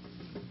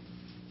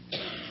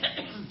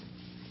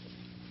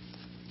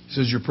 He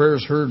says, your prayer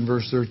is heard in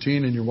verse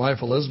 13, and your wife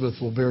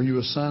Elizabeth will bear you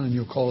a son, and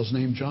you'll call his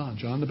name John,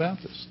 John the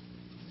Baptist.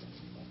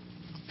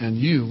 And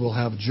you will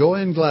have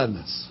joy and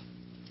gladness,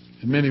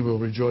 and many will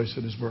rejoice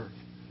at his birth.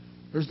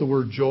 There's the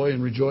word joy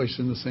and rejoice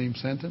in the same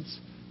sentence.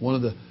 One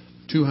of the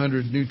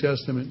 200 New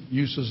Testament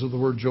uses of the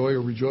word joy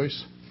or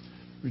rejoicing.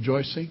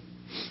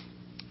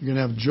 You're going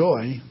to have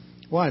joy.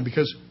 Why?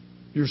 Because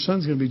your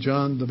son's going to be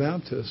John the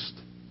Baptist.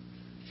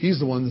 He's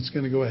the one that's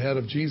going to go ahead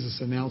of Jesus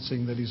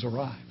announcing that he's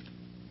arrived.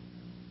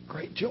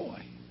 Great joy.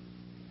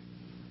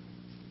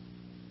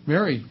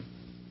 Mary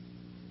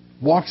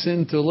walks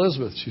into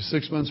Elizabeth. She's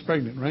 6 months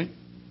pregnant, right?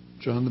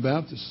 John the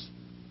Baptist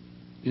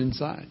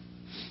inside.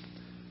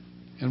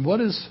 And what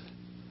does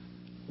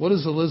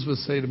Elizabeth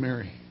say to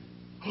Mary?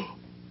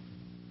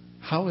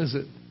 How is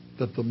it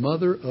that the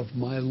mother of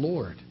my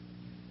Lord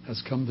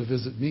has come to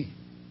visit me?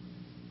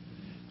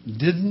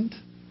 Didn't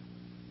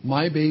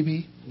my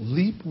baby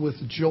leap with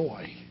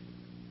joy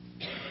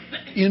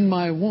in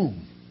my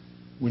womb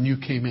when you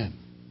came in?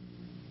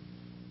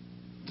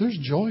 There's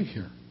joy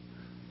here,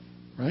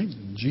 right?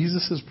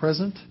 Jesus is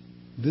present.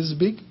 This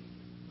big.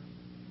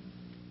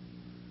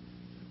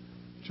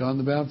 John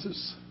the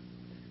Baptist.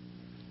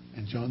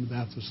 And John the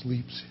Baptist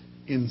leaps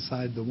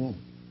inside the womb.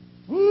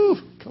 Woo!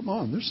 Come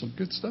on, there's some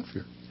good stuff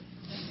here.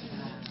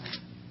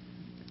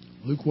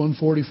 Luke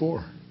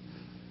 1:44.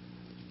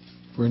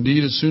 For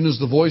indeed, as soon as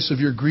the voice of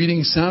your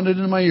greeting sounded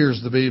in my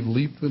ears, the babe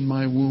leaped in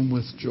my womb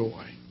with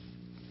joy.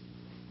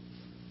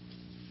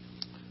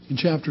 In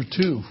chapter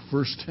 2,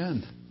 verse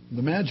 10,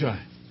 the Magi.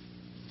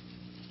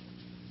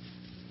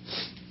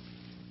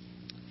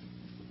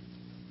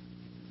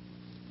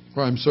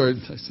 Or I'm sorry,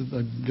 I said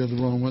I got the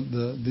wrong one.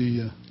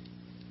 The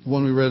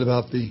one we read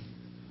about the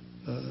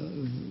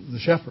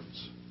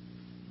shepherds.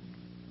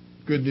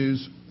 Good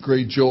news,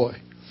 great joy.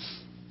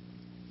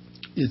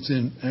 It's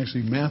in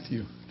actually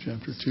Matthew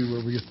chapter 2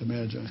 where we get the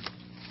Magi.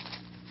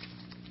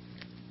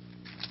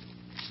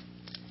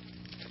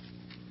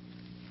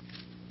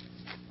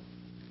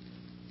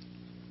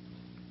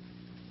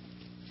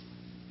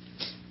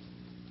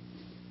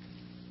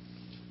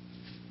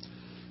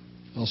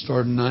 I'll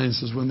start in 9. It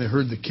says, when they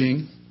heard the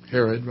king,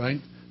 Herod, right?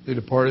 They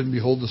departed, and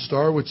behold, the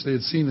star which they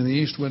had seen in the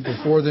east went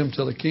before them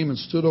till it came and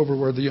stood over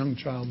where the young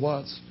child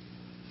was.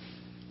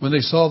 When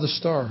they saw the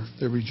star,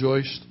 they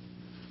rejoiced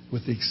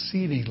with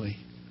exceedingly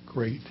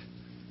great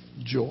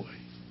joy.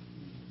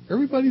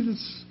 Everybody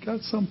that's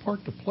got some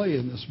part to play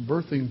in this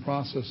birthing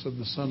process of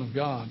the Son of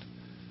God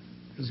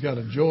has got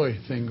a joy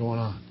thing going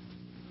on.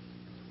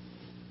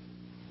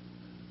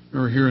 I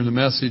remember hearing the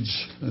message,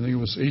 I think it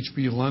was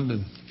H.B.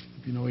 London.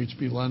 If you know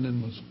H.B.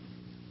 London, was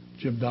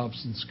Jim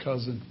Dobson's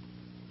cousin.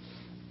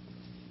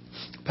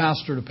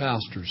 Pastor to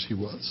pastors he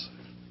was.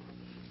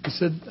 He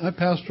said, I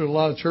pastored a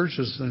lot of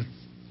churches, and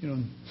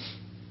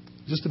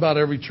just about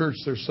every church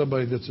there's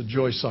somebody that's a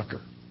joy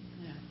sucker.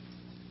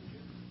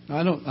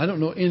 Now, I don't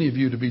know any of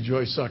you to be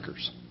joy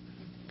suckers.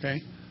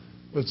 Okay?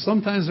 But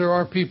sometimes there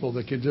are people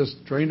that can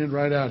just drain it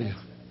right out of you.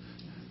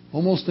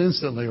 Almost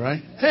instantly,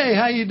 right? Hey,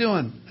 how you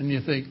doing? And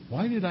you think,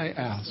 why did I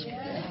ask?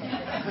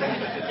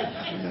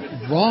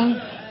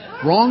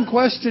 Wrong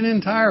question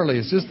entirely.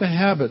 It's just a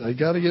habit. I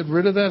got to get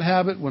rid of that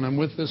habit when I'm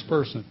with this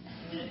person.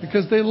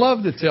 Because they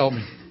love to tell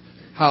me,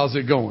 how's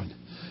it going?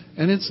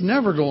 And it's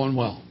never going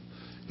well.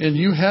 And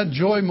you had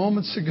joy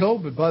moments ago,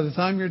 but by the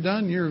time you're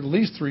done, you're at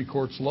least 3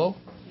 quarts low.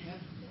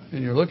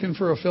 And you're looking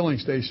for a filling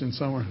station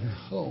somewhere.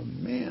 Oh,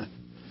 man.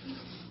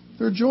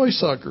 They're joy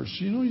suckers.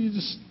 You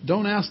just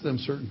don't ask them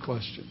certain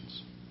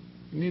questions.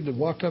 You need to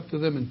walk up to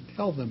them and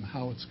tell them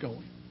how it's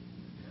going.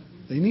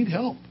 They need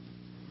help.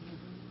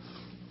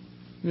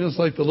 It's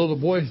like the little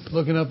boy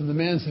looking up at the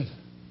man and said,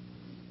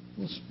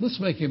 let's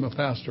make him a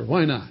pastor.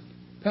 Why not?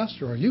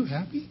 Pastor, are you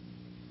happy?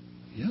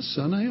 Yes,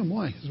 son, I am.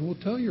 Why? He said, well,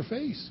 tell your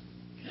face.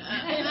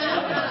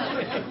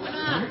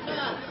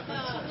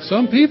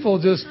 Some people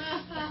just,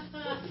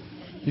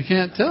 you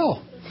can't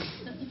tell.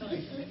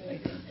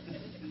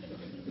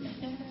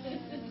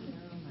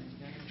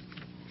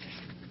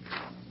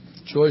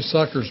 Joy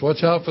suckers.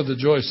 Watch out for the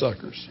joy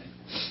suckers.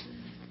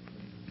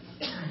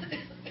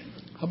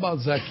 How about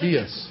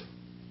Zacchaeus?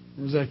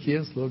 Remember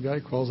Zacchaeus, the little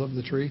guy crawls up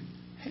the tree?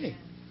 Hey,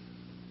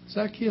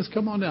 Zacchaeus,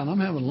 come on down. I'm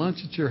having lunch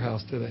at your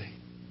house today.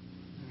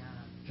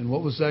 And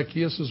what was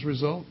Zacchaeus'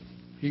 result?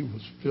 He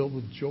was filled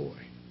with joy.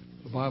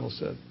 The Bible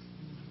said,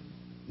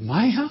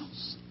 my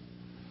house?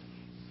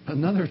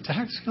 Another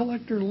tax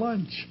collector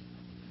lunch?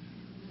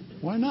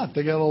 Why not?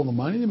 They got all the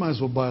money. They might as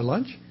well buy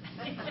lunch.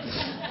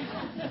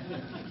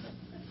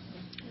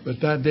 But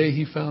that day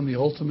he found the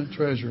ultimate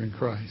treasure in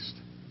Christ.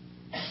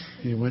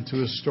 He went to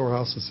his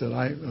storehouse and said,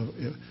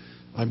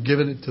 I'm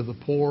giving it to the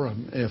poor.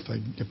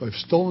 If I've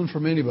stolen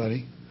from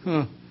anybody,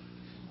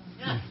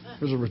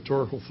 here's a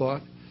rhetorical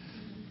thought,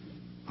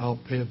 I'll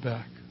pay it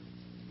back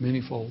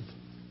manyfold.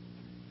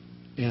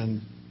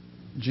 And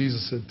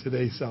Jesus said,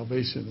 today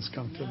salvation has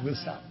come to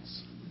this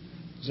house.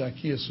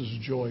 Zacchaeus'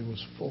 joy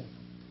was full.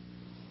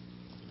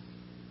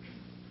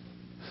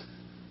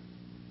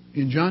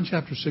 In John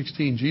chapter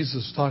 16, Jesus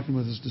is talking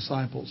with his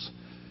disciples.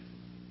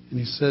 And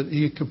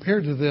he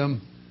compared to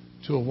them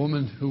to a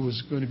woman who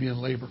was going to be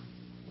in labor.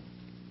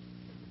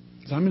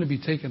 He said, I'm going to be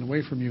taken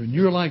away from you. And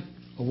you're like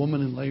a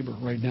woman in labor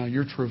right now.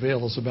 Your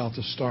travail is about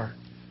to start.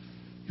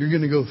 You're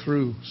going to go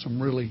through some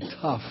really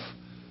tough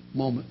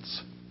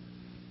moments.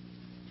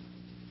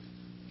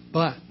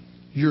 But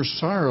your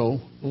sorrow,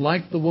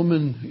 like the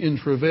woman in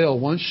travail,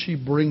 once she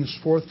brings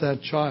forth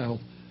that child,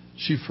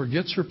 she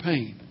forgets her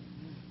pain.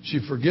 She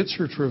forgets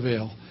her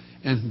travail,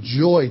 and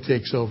joy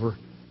takes over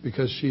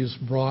because she's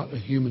brought a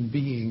human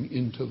being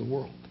into the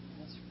world.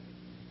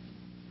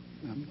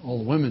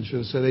 All the women should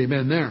have said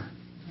amen there.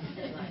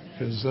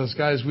 Because us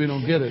guys, we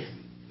don't get it.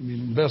 I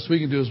mean, the best we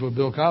can do is what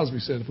Bill Cosby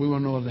said. If we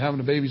want to know what having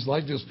a baby's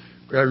like, just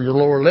grab your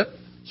lower lip,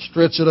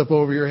 stretch it up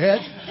over your head,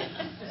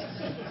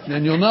 and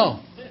then you'll know.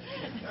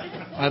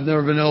 I've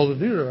never been able to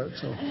do that.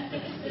 So.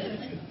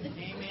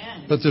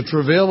 But the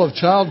travail of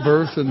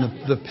childbirth and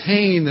the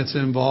pain that's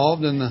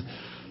involved and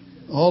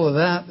all of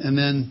that, and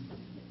then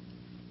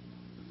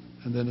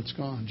it's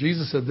gone.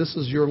 Jesus said, this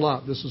is your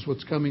lot. This is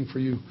what's coming for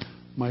you,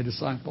 my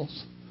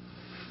disciples.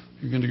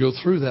 You're going to go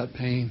through that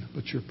pain,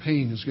 but your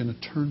pain is going to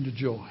turn to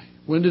joy.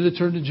 When did it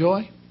turn to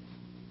joy?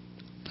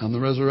 On the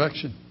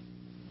resurrection.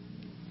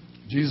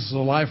 Jesus is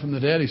alive from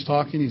the dead. He's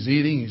talking, he's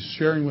eating, he's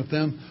sharing with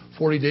them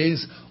 40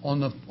 days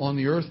on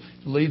the earth.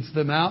 He leads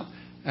them out,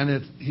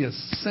 and he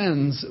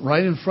ascends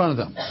right in front of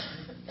them.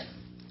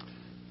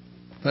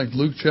 In fact,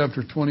 Luke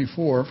chapter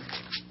 24.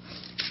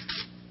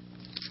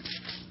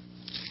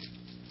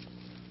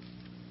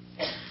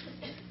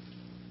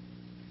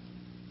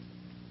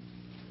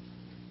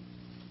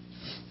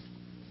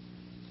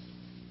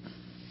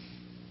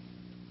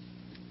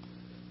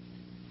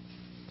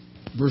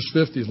 Verse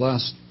 50,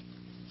 last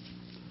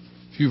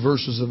few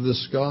verses of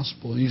this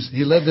gospel.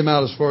 He led them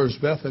out as far as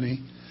Bethany.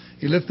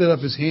 He lifted up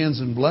his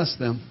hands and blessed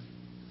them.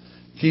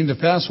 It came to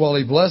pass while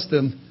he blessed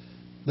them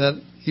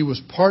that he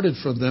was parted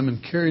from them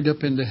and carried up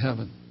into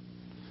heaven.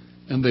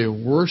 And they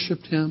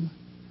worshipped him.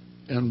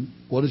 And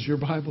what does your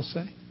Bible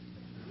say?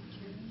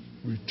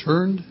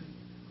 Returned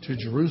to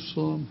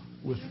Jerusalem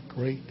with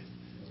great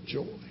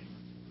joy.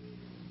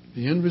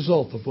 The end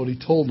result of what he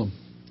told them,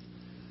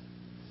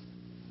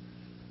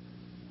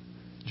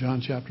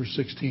 John chapter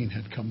 16,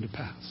 had come to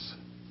pass.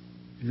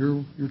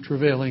 You're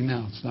travailing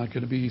now. It's not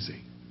going to be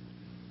easy.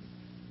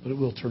 But it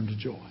will turn to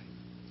joy.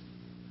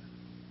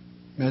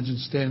 Imagine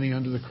standing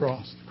under the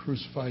cross, the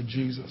crucified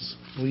Jesus,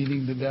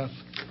 bleeding to death,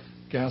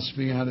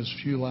 gasping out his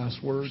few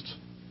last words.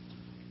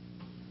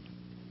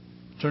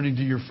 Turning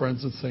to your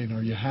friends and saying,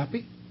 are you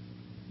happy?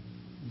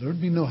 There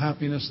would be no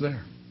happiness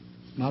there.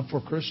 Not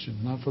for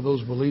Christians, not for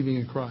those believing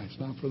in Christ,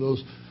 not for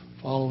those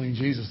following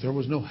Jesus. There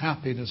was no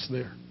happiness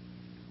there.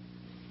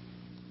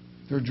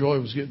 Their joy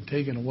was getting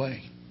taken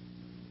away.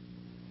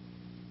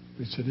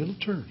 He said, it'll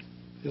turn.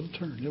 It'll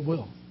turn. It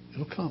will.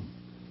 It'll come.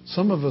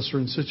 Some of us are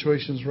in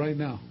situations right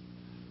now.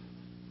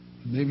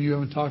 Maybe you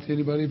haven't talked to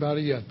anybody about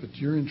it yet, but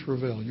you're in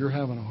travail. You're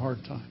having a hard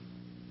time.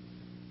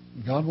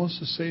 God wants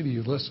to say to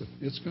you, listen,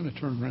 it's going to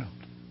turn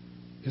around.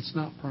 It's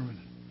not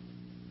permanent.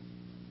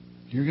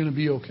 You're going to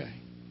be okay.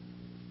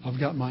 I've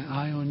got my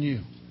eye on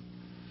you.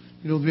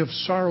 You know, we have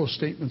sorrow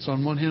statements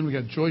on one hand, we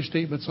got joy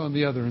statements on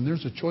the other, and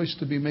there's a choice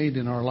to be made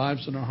in our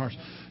lives and our hearts.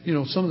 You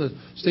know, some of the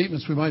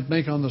statements we might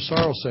make on the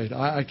sorrow side,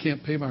 I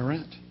can't pay my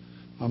rent.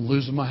 I'm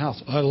losing my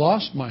house. I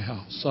lost my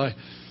house.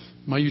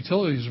 My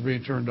utilities are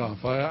being turned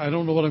off. I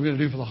don't know what I'm going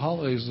to do for the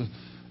holidays,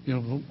 you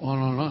know, on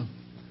and on.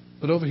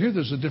 But over here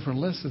there's a different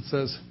list that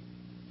says,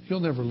 He'll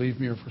never leave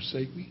me or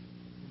forsake me.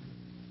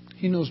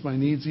 He knows my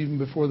needs even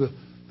before the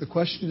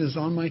question is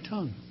on my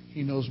tongue.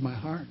 He knows my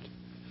heart.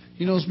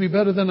 He knows me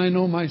better than I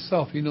know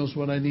myself. He knows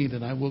what I need,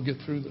 and I will get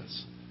through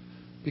this.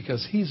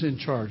 Because He's in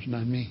charge,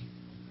 not me.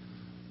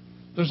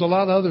 There's a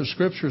lot of other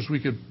scriptures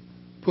we could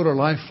put our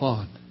life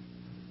on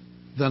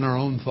than our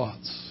own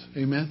thoughts.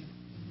 Amen?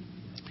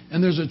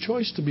 And there's a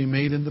choice to be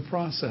made in the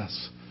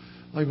process.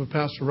 Like what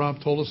Pastor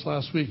Rob told us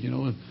last week, you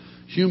know, and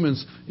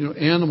humans, you know,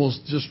 animals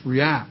just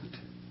react.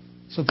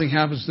 Something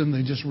happens to them,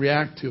 they just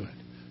react to it.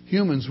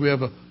 Humans, we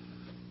have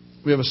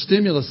a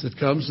stimulus that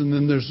comes, and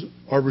then there's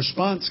our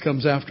response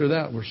comes after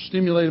that. We're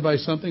stimulated by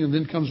something, and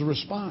then comes a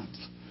response.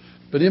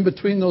 But in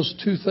between those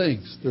two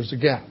things, there's a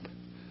gap.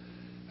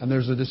 And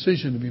there's a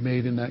decision to be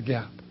made in that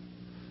gap.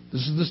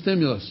 This is the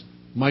stimulus.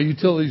 My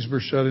utilities were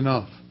shutting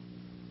off.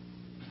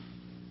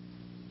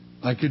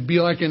 I could be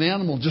like an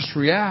animal, just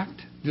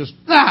react, just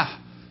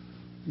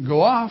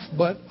go off.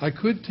 But I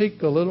could take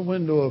the little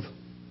window of,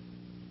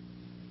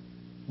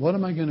 what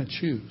am I going to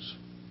choose?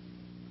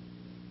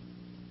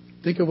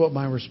 Think of what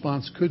my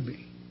response could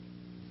be,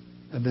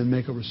 and then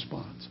make a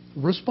response.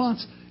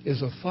 Response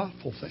is a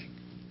thoughtful thing.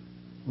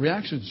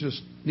 Reaction's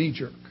just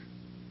knee-jerk,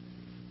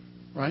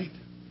 right?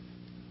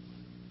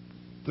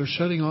 They're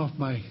shutting off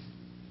my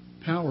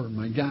power,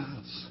 my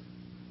gas.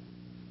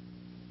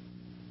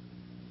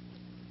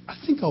 I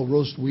think I'll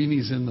roast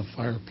weenies in the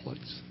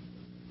fireplace.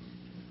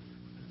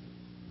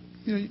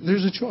 You know,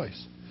 there's a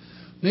choice.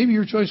 Maybe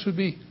your choice would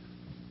be,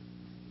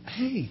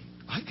 hey,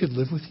 I could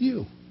live with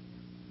you.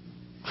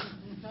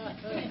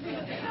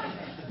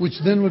 Which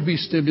then would be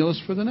stimulus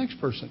for the next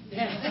person.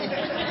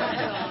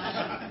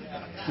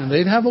 And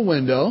they'd have a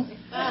window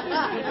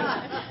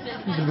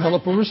to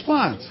develop a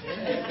response.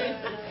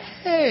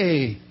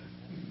 Hey,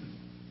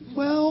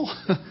 well,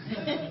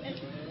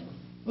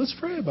 let's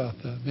pray about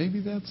that.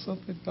 Maybe that's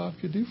something God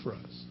could do for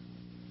us.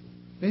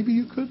 Maybe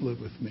you could live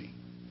with me.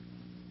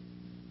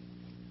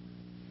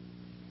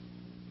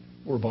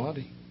 Or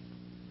body.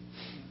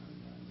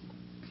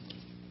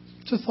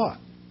 It's a thought.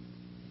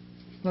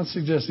 I'm not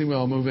suggesting we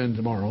all move in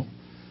tomorrow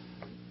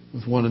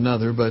with one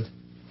another, but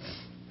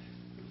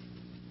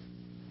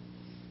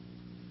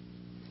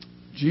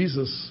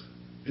Jesus,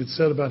 it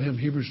said about Him,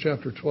 Hebrews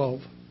chapter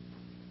 12,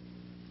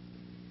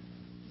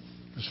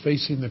 was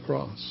facing the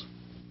cross.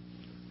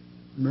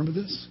 Remember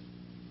this?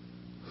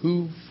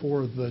 Who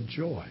for the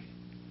joy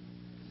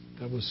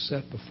that was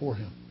set before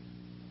Him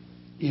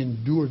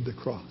endured the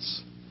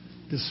cross,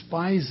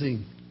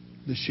 despising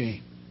the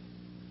shame.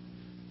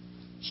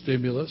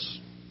 Stimulus,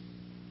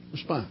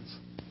 response.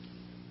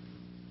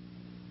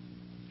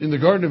 In the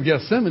Garden of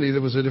Gethsemane,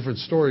 there was a different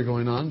story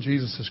going on.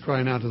 Jesus is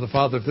crying out to the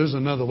Father, if there's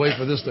another way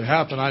for this to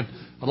happen, I'd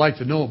like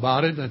to know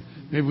about it, and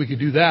maybe we could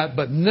do that.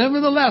 But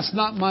nevertheless,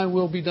 not my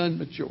will be done,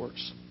 but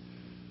yours.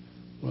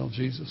 Well,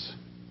 Jesus,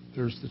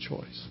 there's the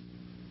choice.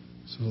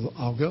 So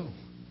I'll go.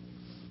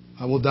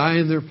 I will die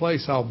in their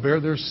place. I'll bear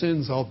their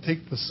sins. I'll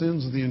take the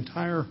sins of the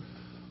entire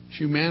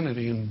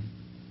humanity and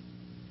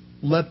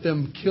let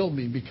them kill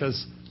me,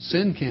 because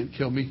sin can't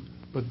kill me,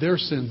 but their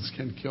sins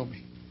can kill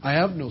me. I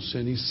have no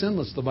sin. He's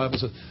sinless, the Bible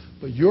says.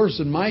 But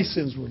yours and my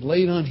sins were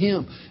laid on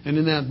Him. And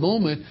in that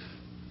moment,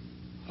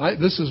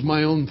 this is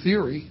my own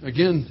theory.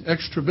 Again,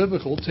 extra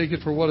biblical. Take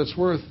it for what it's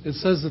worth. It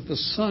says that the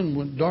sun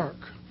went dark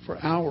for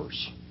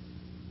hours.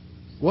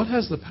 What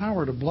has the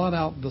power to blot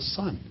out the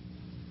sun?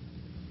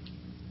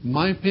 In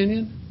my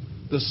opinion,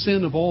 the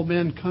sin of all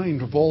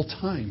mankind of all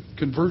time,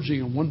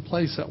 converging in one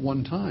place at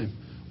one time,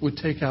 would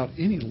take out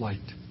any light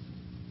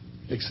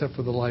except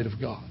for the light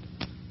of God.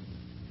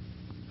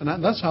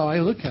 And that's how I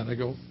look at it. I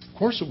go, of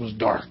course it was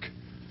dark.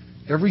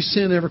 Every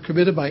sin ever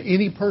committed by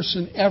any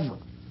person ever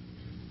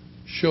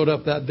showed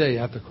up that day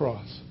at the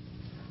cross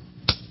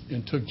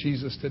and took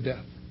Jesus to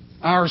death.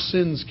 Our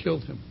sins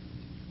killed Him.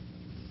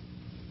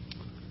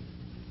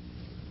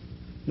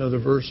 Another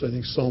verse, I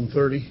think Psalm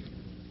 30,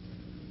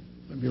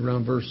 maybe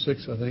around verse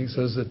 6, I think,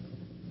 says that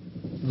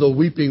though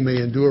weeping may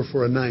endure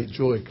for a night,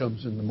 joy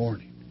comes in the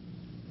morning.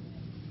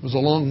 It was a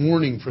long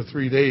mourning for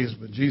 3 days,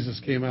 but Jesus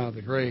came out of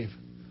the grave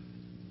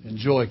and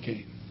joy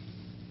came.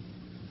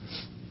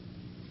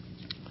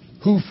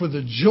 Who for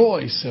the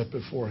joy set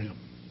before Him.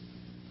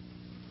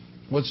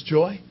 What's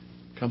joy?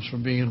 It comes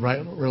from being in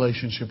right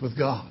relationship with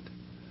God.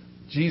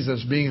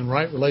 Jesus, being in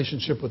right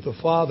relationship with the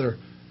Father,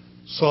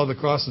 saw the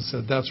cross and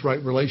said, that's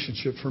right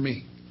relationship for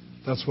me.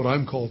 That's what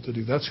I'm called to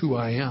do. That's who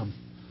I am.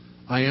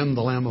 I am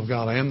the Lamb of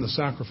God. I am the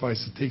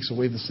sacrifice that takes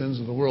away the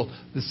sins of the world.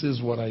 This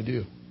is what I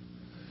do.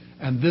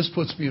 And this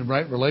puts me in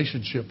right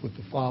relationship with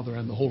the Father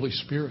and the Holy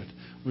Spirit.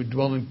 We're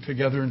dwelling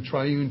together in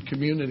triune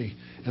community.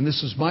 And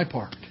this is my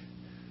part.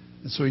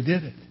 And so He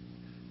did it.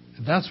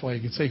 And that's why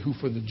you can say, who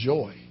for the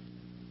joy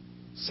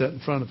set in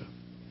front of Him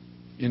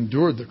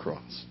endured the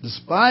cross,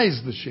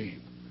 despised the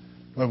shame.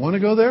 Do I want to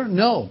go there?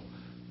 No.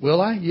 Will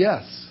I?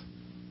 Yes.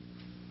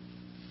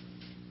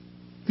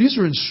 These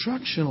are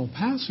instructional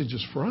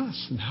passages for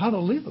us and how to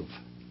live.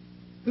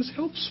 This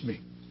helps me.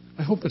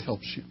 I hope it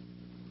helps you.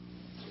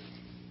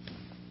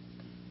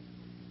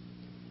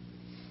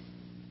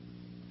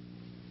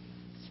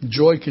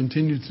 Joy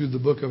continued through the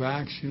book of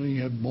Acts.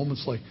 You had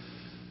moments like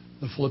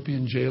the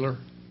Philippian jailer.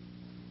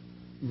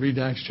 Read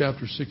Acts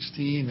chapter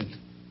 16 and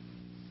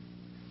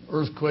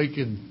earthquake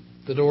and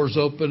the doors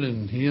open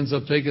and he ends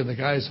up taking the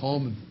guys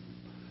home and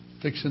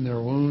fixing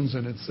their wounds,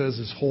 and it says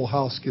his whole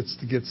house gets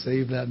to get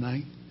saved that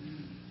night.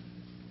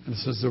 And it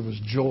says there was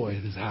joy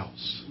in his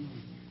house.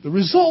 The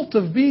result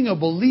of being a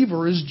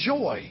believer is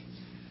joy.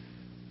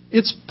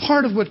 It's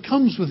part of what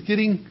comes with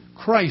getting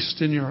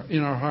Christ in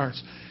our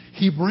hearts.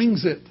 He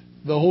brings it.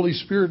 The Holy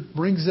Spirit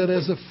brings it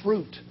as a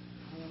fruit.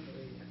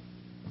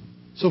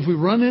 So if we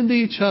run into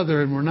each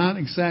other and we're not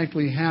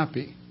exactly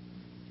happy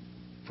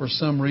for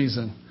some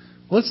reason,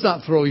 let's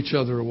not throw each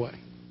other away.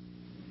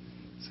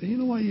 Say, you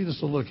know what, you just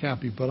don't look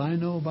happy, but I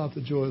know about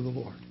the joy of the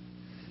Lord.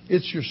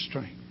 It's your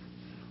strength.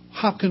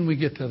 How can we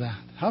get to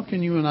that? How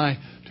can you and I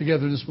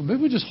together in this moment,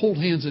 maybe we just hold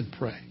hands and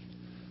pray.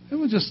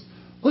 Maybe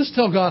let's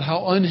tell God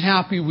how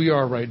unhappy we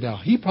are right now.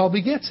 He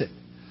probably gets it.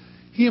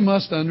 He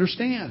must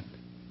understand.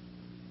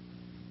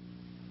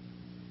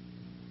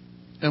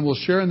 And we'll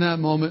share in that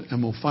moment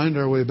and we'll find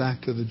our way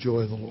back to the joy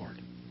of the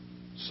Lord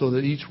so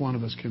that each one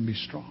of us can be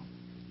strong.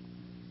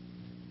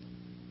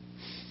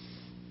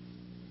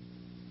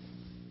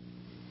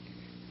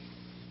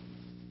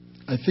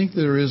 I think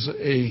there is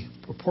a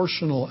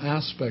proportional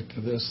aspect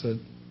to this that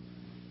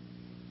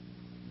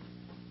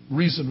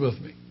reason with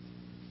me.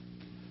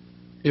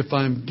 If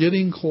I'm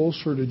getting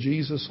closer to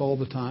Jesus all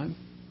the time,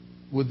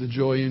 would the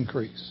joy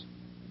increase?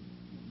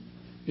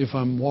 If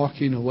I'm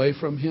walking away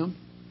from Him,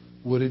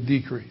 would it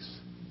decrease?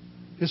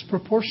 It's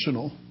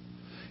proportional.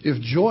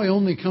 If joy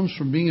only comes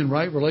from being in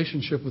right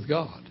relationship with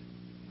God,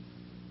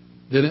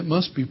 then it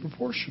must be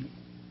proportional.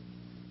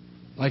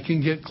 I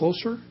can get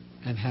closer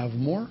and have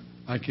more.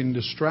 I can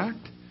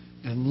distract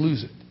and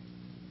lose it.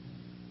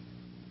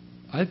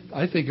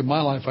 I think in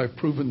my life I've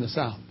proven this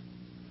out.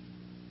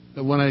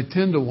 That when I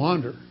tend to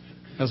wander,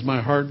 as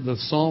my heart, the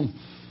psalm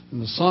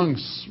and the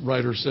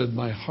songwriter said,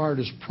 my heart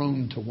is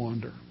prone to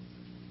wander.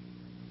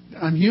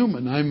 I'm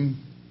human.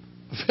 I'm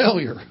a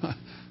failure.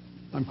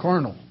 I'm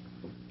carnal.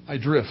 I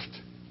drift.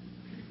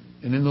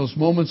 And in those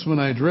moments when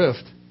I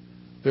drift,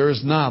 there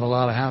is not a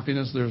lot of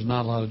happiness. There's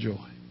not a lot of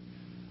joy.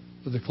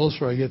 But the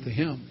closer I get to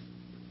Him,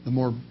 the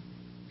more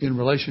in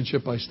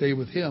relationship I stay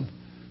with Him,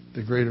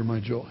 the greater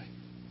my joy.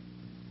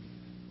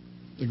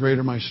 The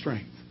greater my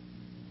strength.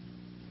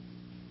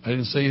 I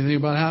didn't say anything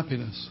about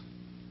happiness.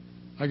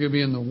 I could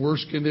be in the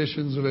worst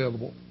conditions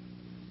available,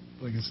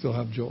 but I can still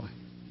have joy.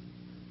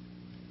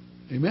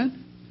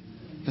 Amen?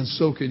 And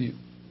so can you.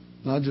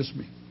 Not just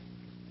me.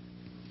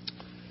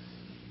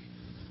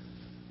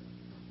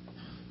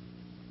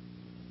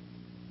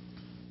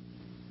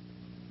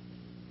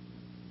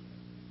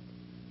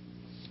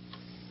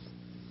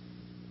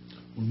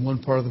 When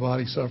one part of the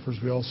body suffers,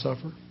 we all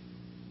suffer.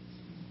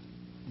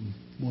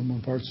 When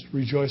one part's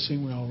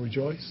rejoicing, we all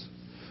rejoice.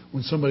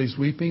 When somebody's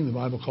weeping, the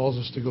Bible calls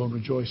us to go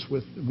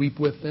and weep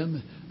with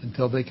them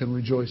until they can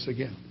rejoice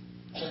again.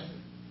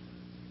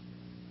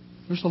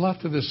 There's a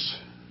lot to this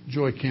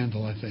joy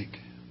candle, I think,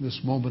 this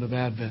moment of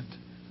Advent.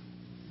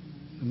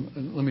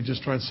 And let me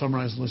just try to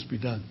summarize and let's be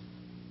done.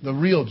 The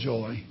real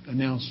joy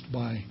announced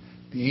by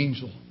the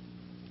angel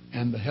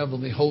and the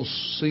heavenly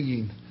hosts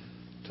singing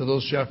to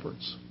those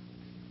shepherds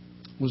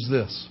was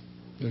this.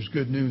 There's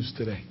good news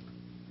today.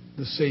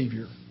 The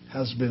Savior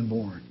has been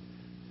born.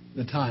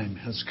 The time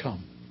has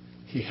come.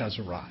 He has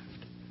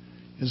arrived.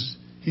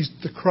 He's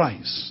the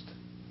Christ.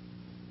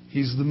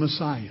 He's the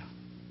Messiah.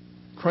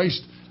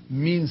 Christ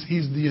means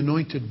He's the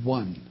anointed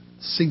one,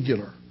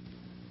 singular.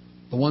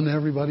 The one that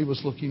everybody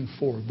was looking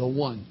for, the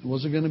one. It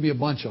wasn't going to be a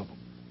bunch of them.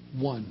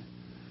 One.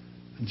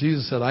 And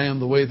Jesus said, I am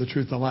the way, the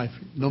truth, and the life.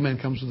 No man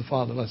comes to the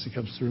Father unless He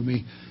comes through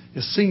me.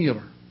 It's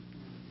singular.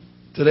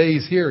 Today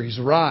He's here. He's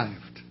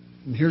arrived.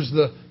 And here's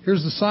the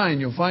sign.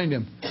 You'll find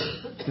Him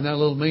in that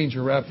little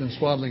manger wrapped in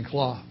swaddling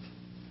cloth.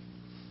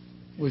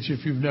 Which,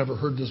 if you've never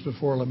heard this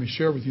before, let me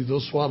share with you.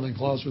 Those swaddling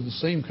cloths are the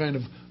same kind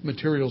of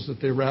materials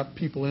that they wrapped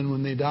people in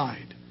when they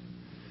died.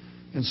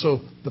 And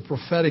so the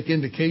prophetic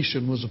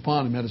indication was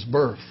upon Him at His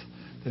birth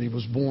that He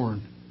was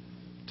born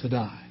to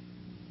die.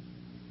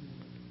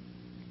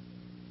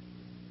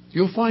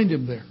 You'll find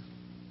Him there.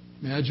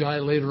 Magi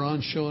later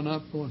on showing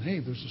up going,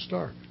 hey, there's a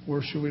star.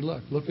 Where should we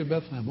look? Look at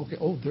Bethlehem. Okay,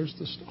 oh, there's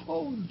the star.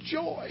 Oh,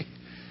 joy.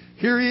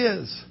 Here He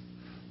is.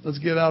 Let's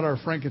get out our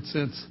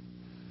frankincense,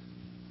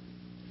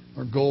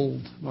 our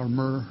gold, our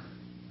myrrh.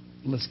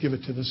 And let's give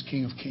it to this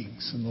King of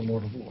Kings and the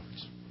Lord of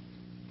Lords.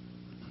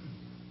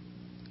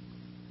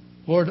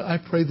 Lord, I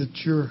pray that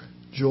Your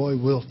joy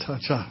will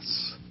touch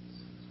us.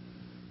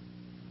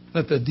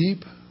 That the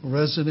deep,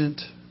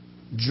 resident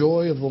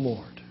joy of the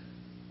Lord,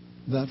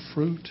 that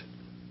fruit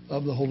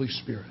of the Holy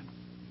Spirit,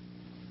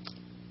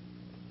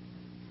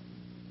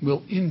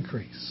 will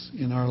increase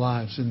in our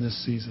lives in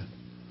this season.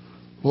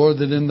 Lord,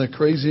 that in the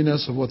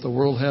craziness of what the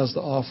world has to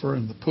offer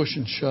and the push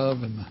and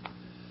shove and the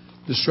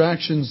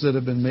distractions that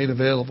have been made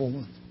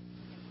available,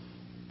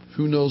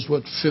 who knows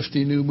what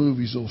 50 new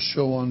movies will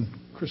show on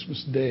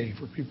Christmas Day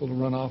for people to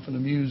run off and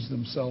amuse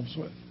themselves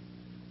with.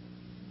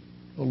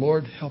 The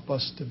Lord, help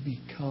us to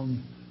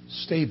become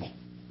stable,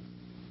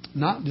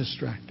 not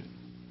distracted.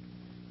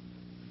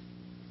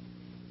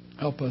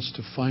 Help us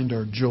to find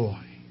our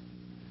joy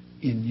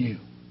in You,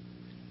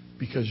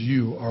 because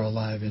You are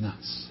alive in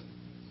us.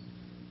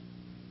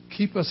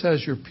 Keep us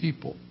as Your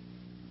people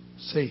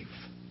safe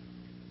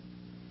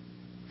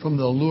from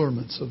the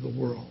allurements of the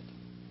world.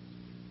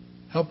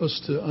 Help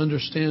us to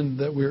understand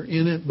that we're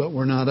in it, but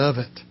we're not of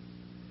it.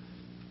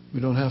 We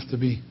don't have to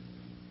be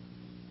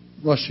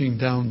rushing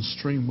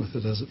downstream with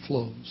it as it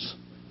flows.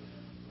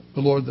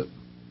 But Lord, that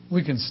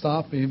we can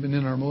stop even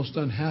in our most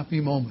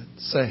unhappy moment,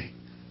 say,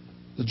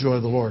 the joy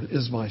of the Lord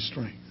is my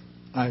strength.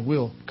 I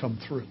will come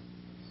through.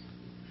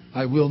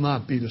 I will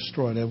not be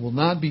destroyed. I will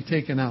not be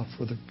taken out,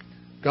 for the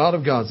God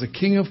of gods, the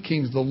King of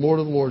kings, the Lord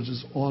of lords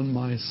is on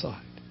my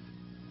side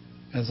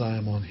as I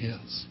am on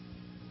His.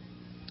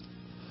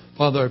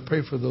 Father, I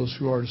pray for those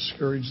who are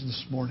discouraged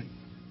this morning.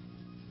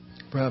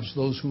 Perhaps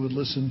those who would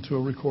listen to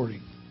a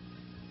recording.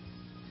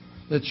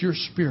 That Your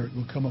Spirit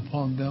will come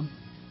upon them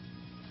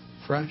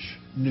fresh,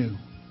 new.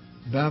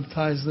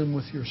 Baptize them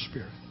with Your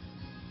Spirit.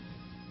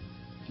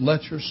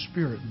 Let Your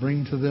Spirit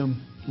bring to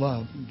them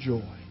love,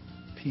 joy,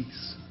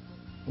 peace,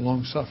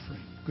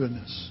 long-suffering,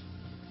 goodness,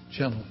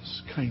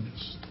 gentleness,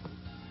 kindness,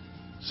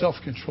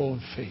 self-control,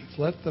 and faith.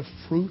 Let the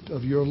fruit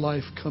of Your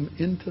life come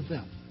into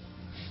them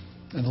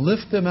and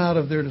lift them out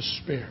of their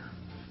despair.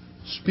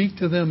 Speak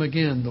to them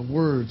again the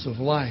words of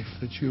life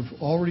that You've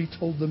already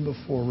told them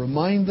before.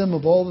 Remind them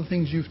of all the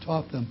things You've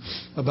taught them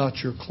about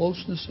Your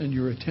closeness and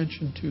Your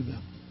attention to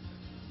them.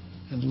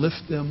 And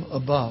lift them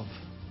above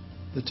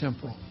the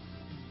temporal.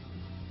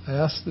 I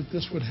ask that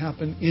this would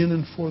happen in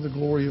and for the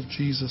glory of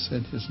Jesus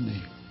and His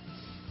name.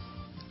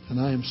 And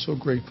I am so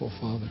grateful,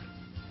 Father,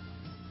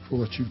 for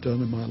what You've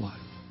done in my life.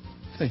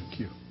 Thank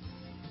You.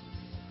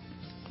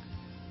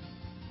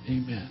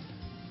 Amen.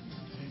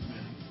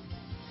 Amen.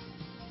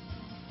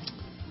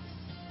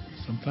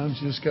 Sometimes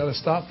you just got to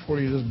stop before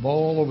you just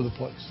ball all over the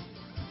place.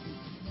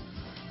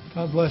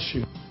 God bless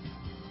you.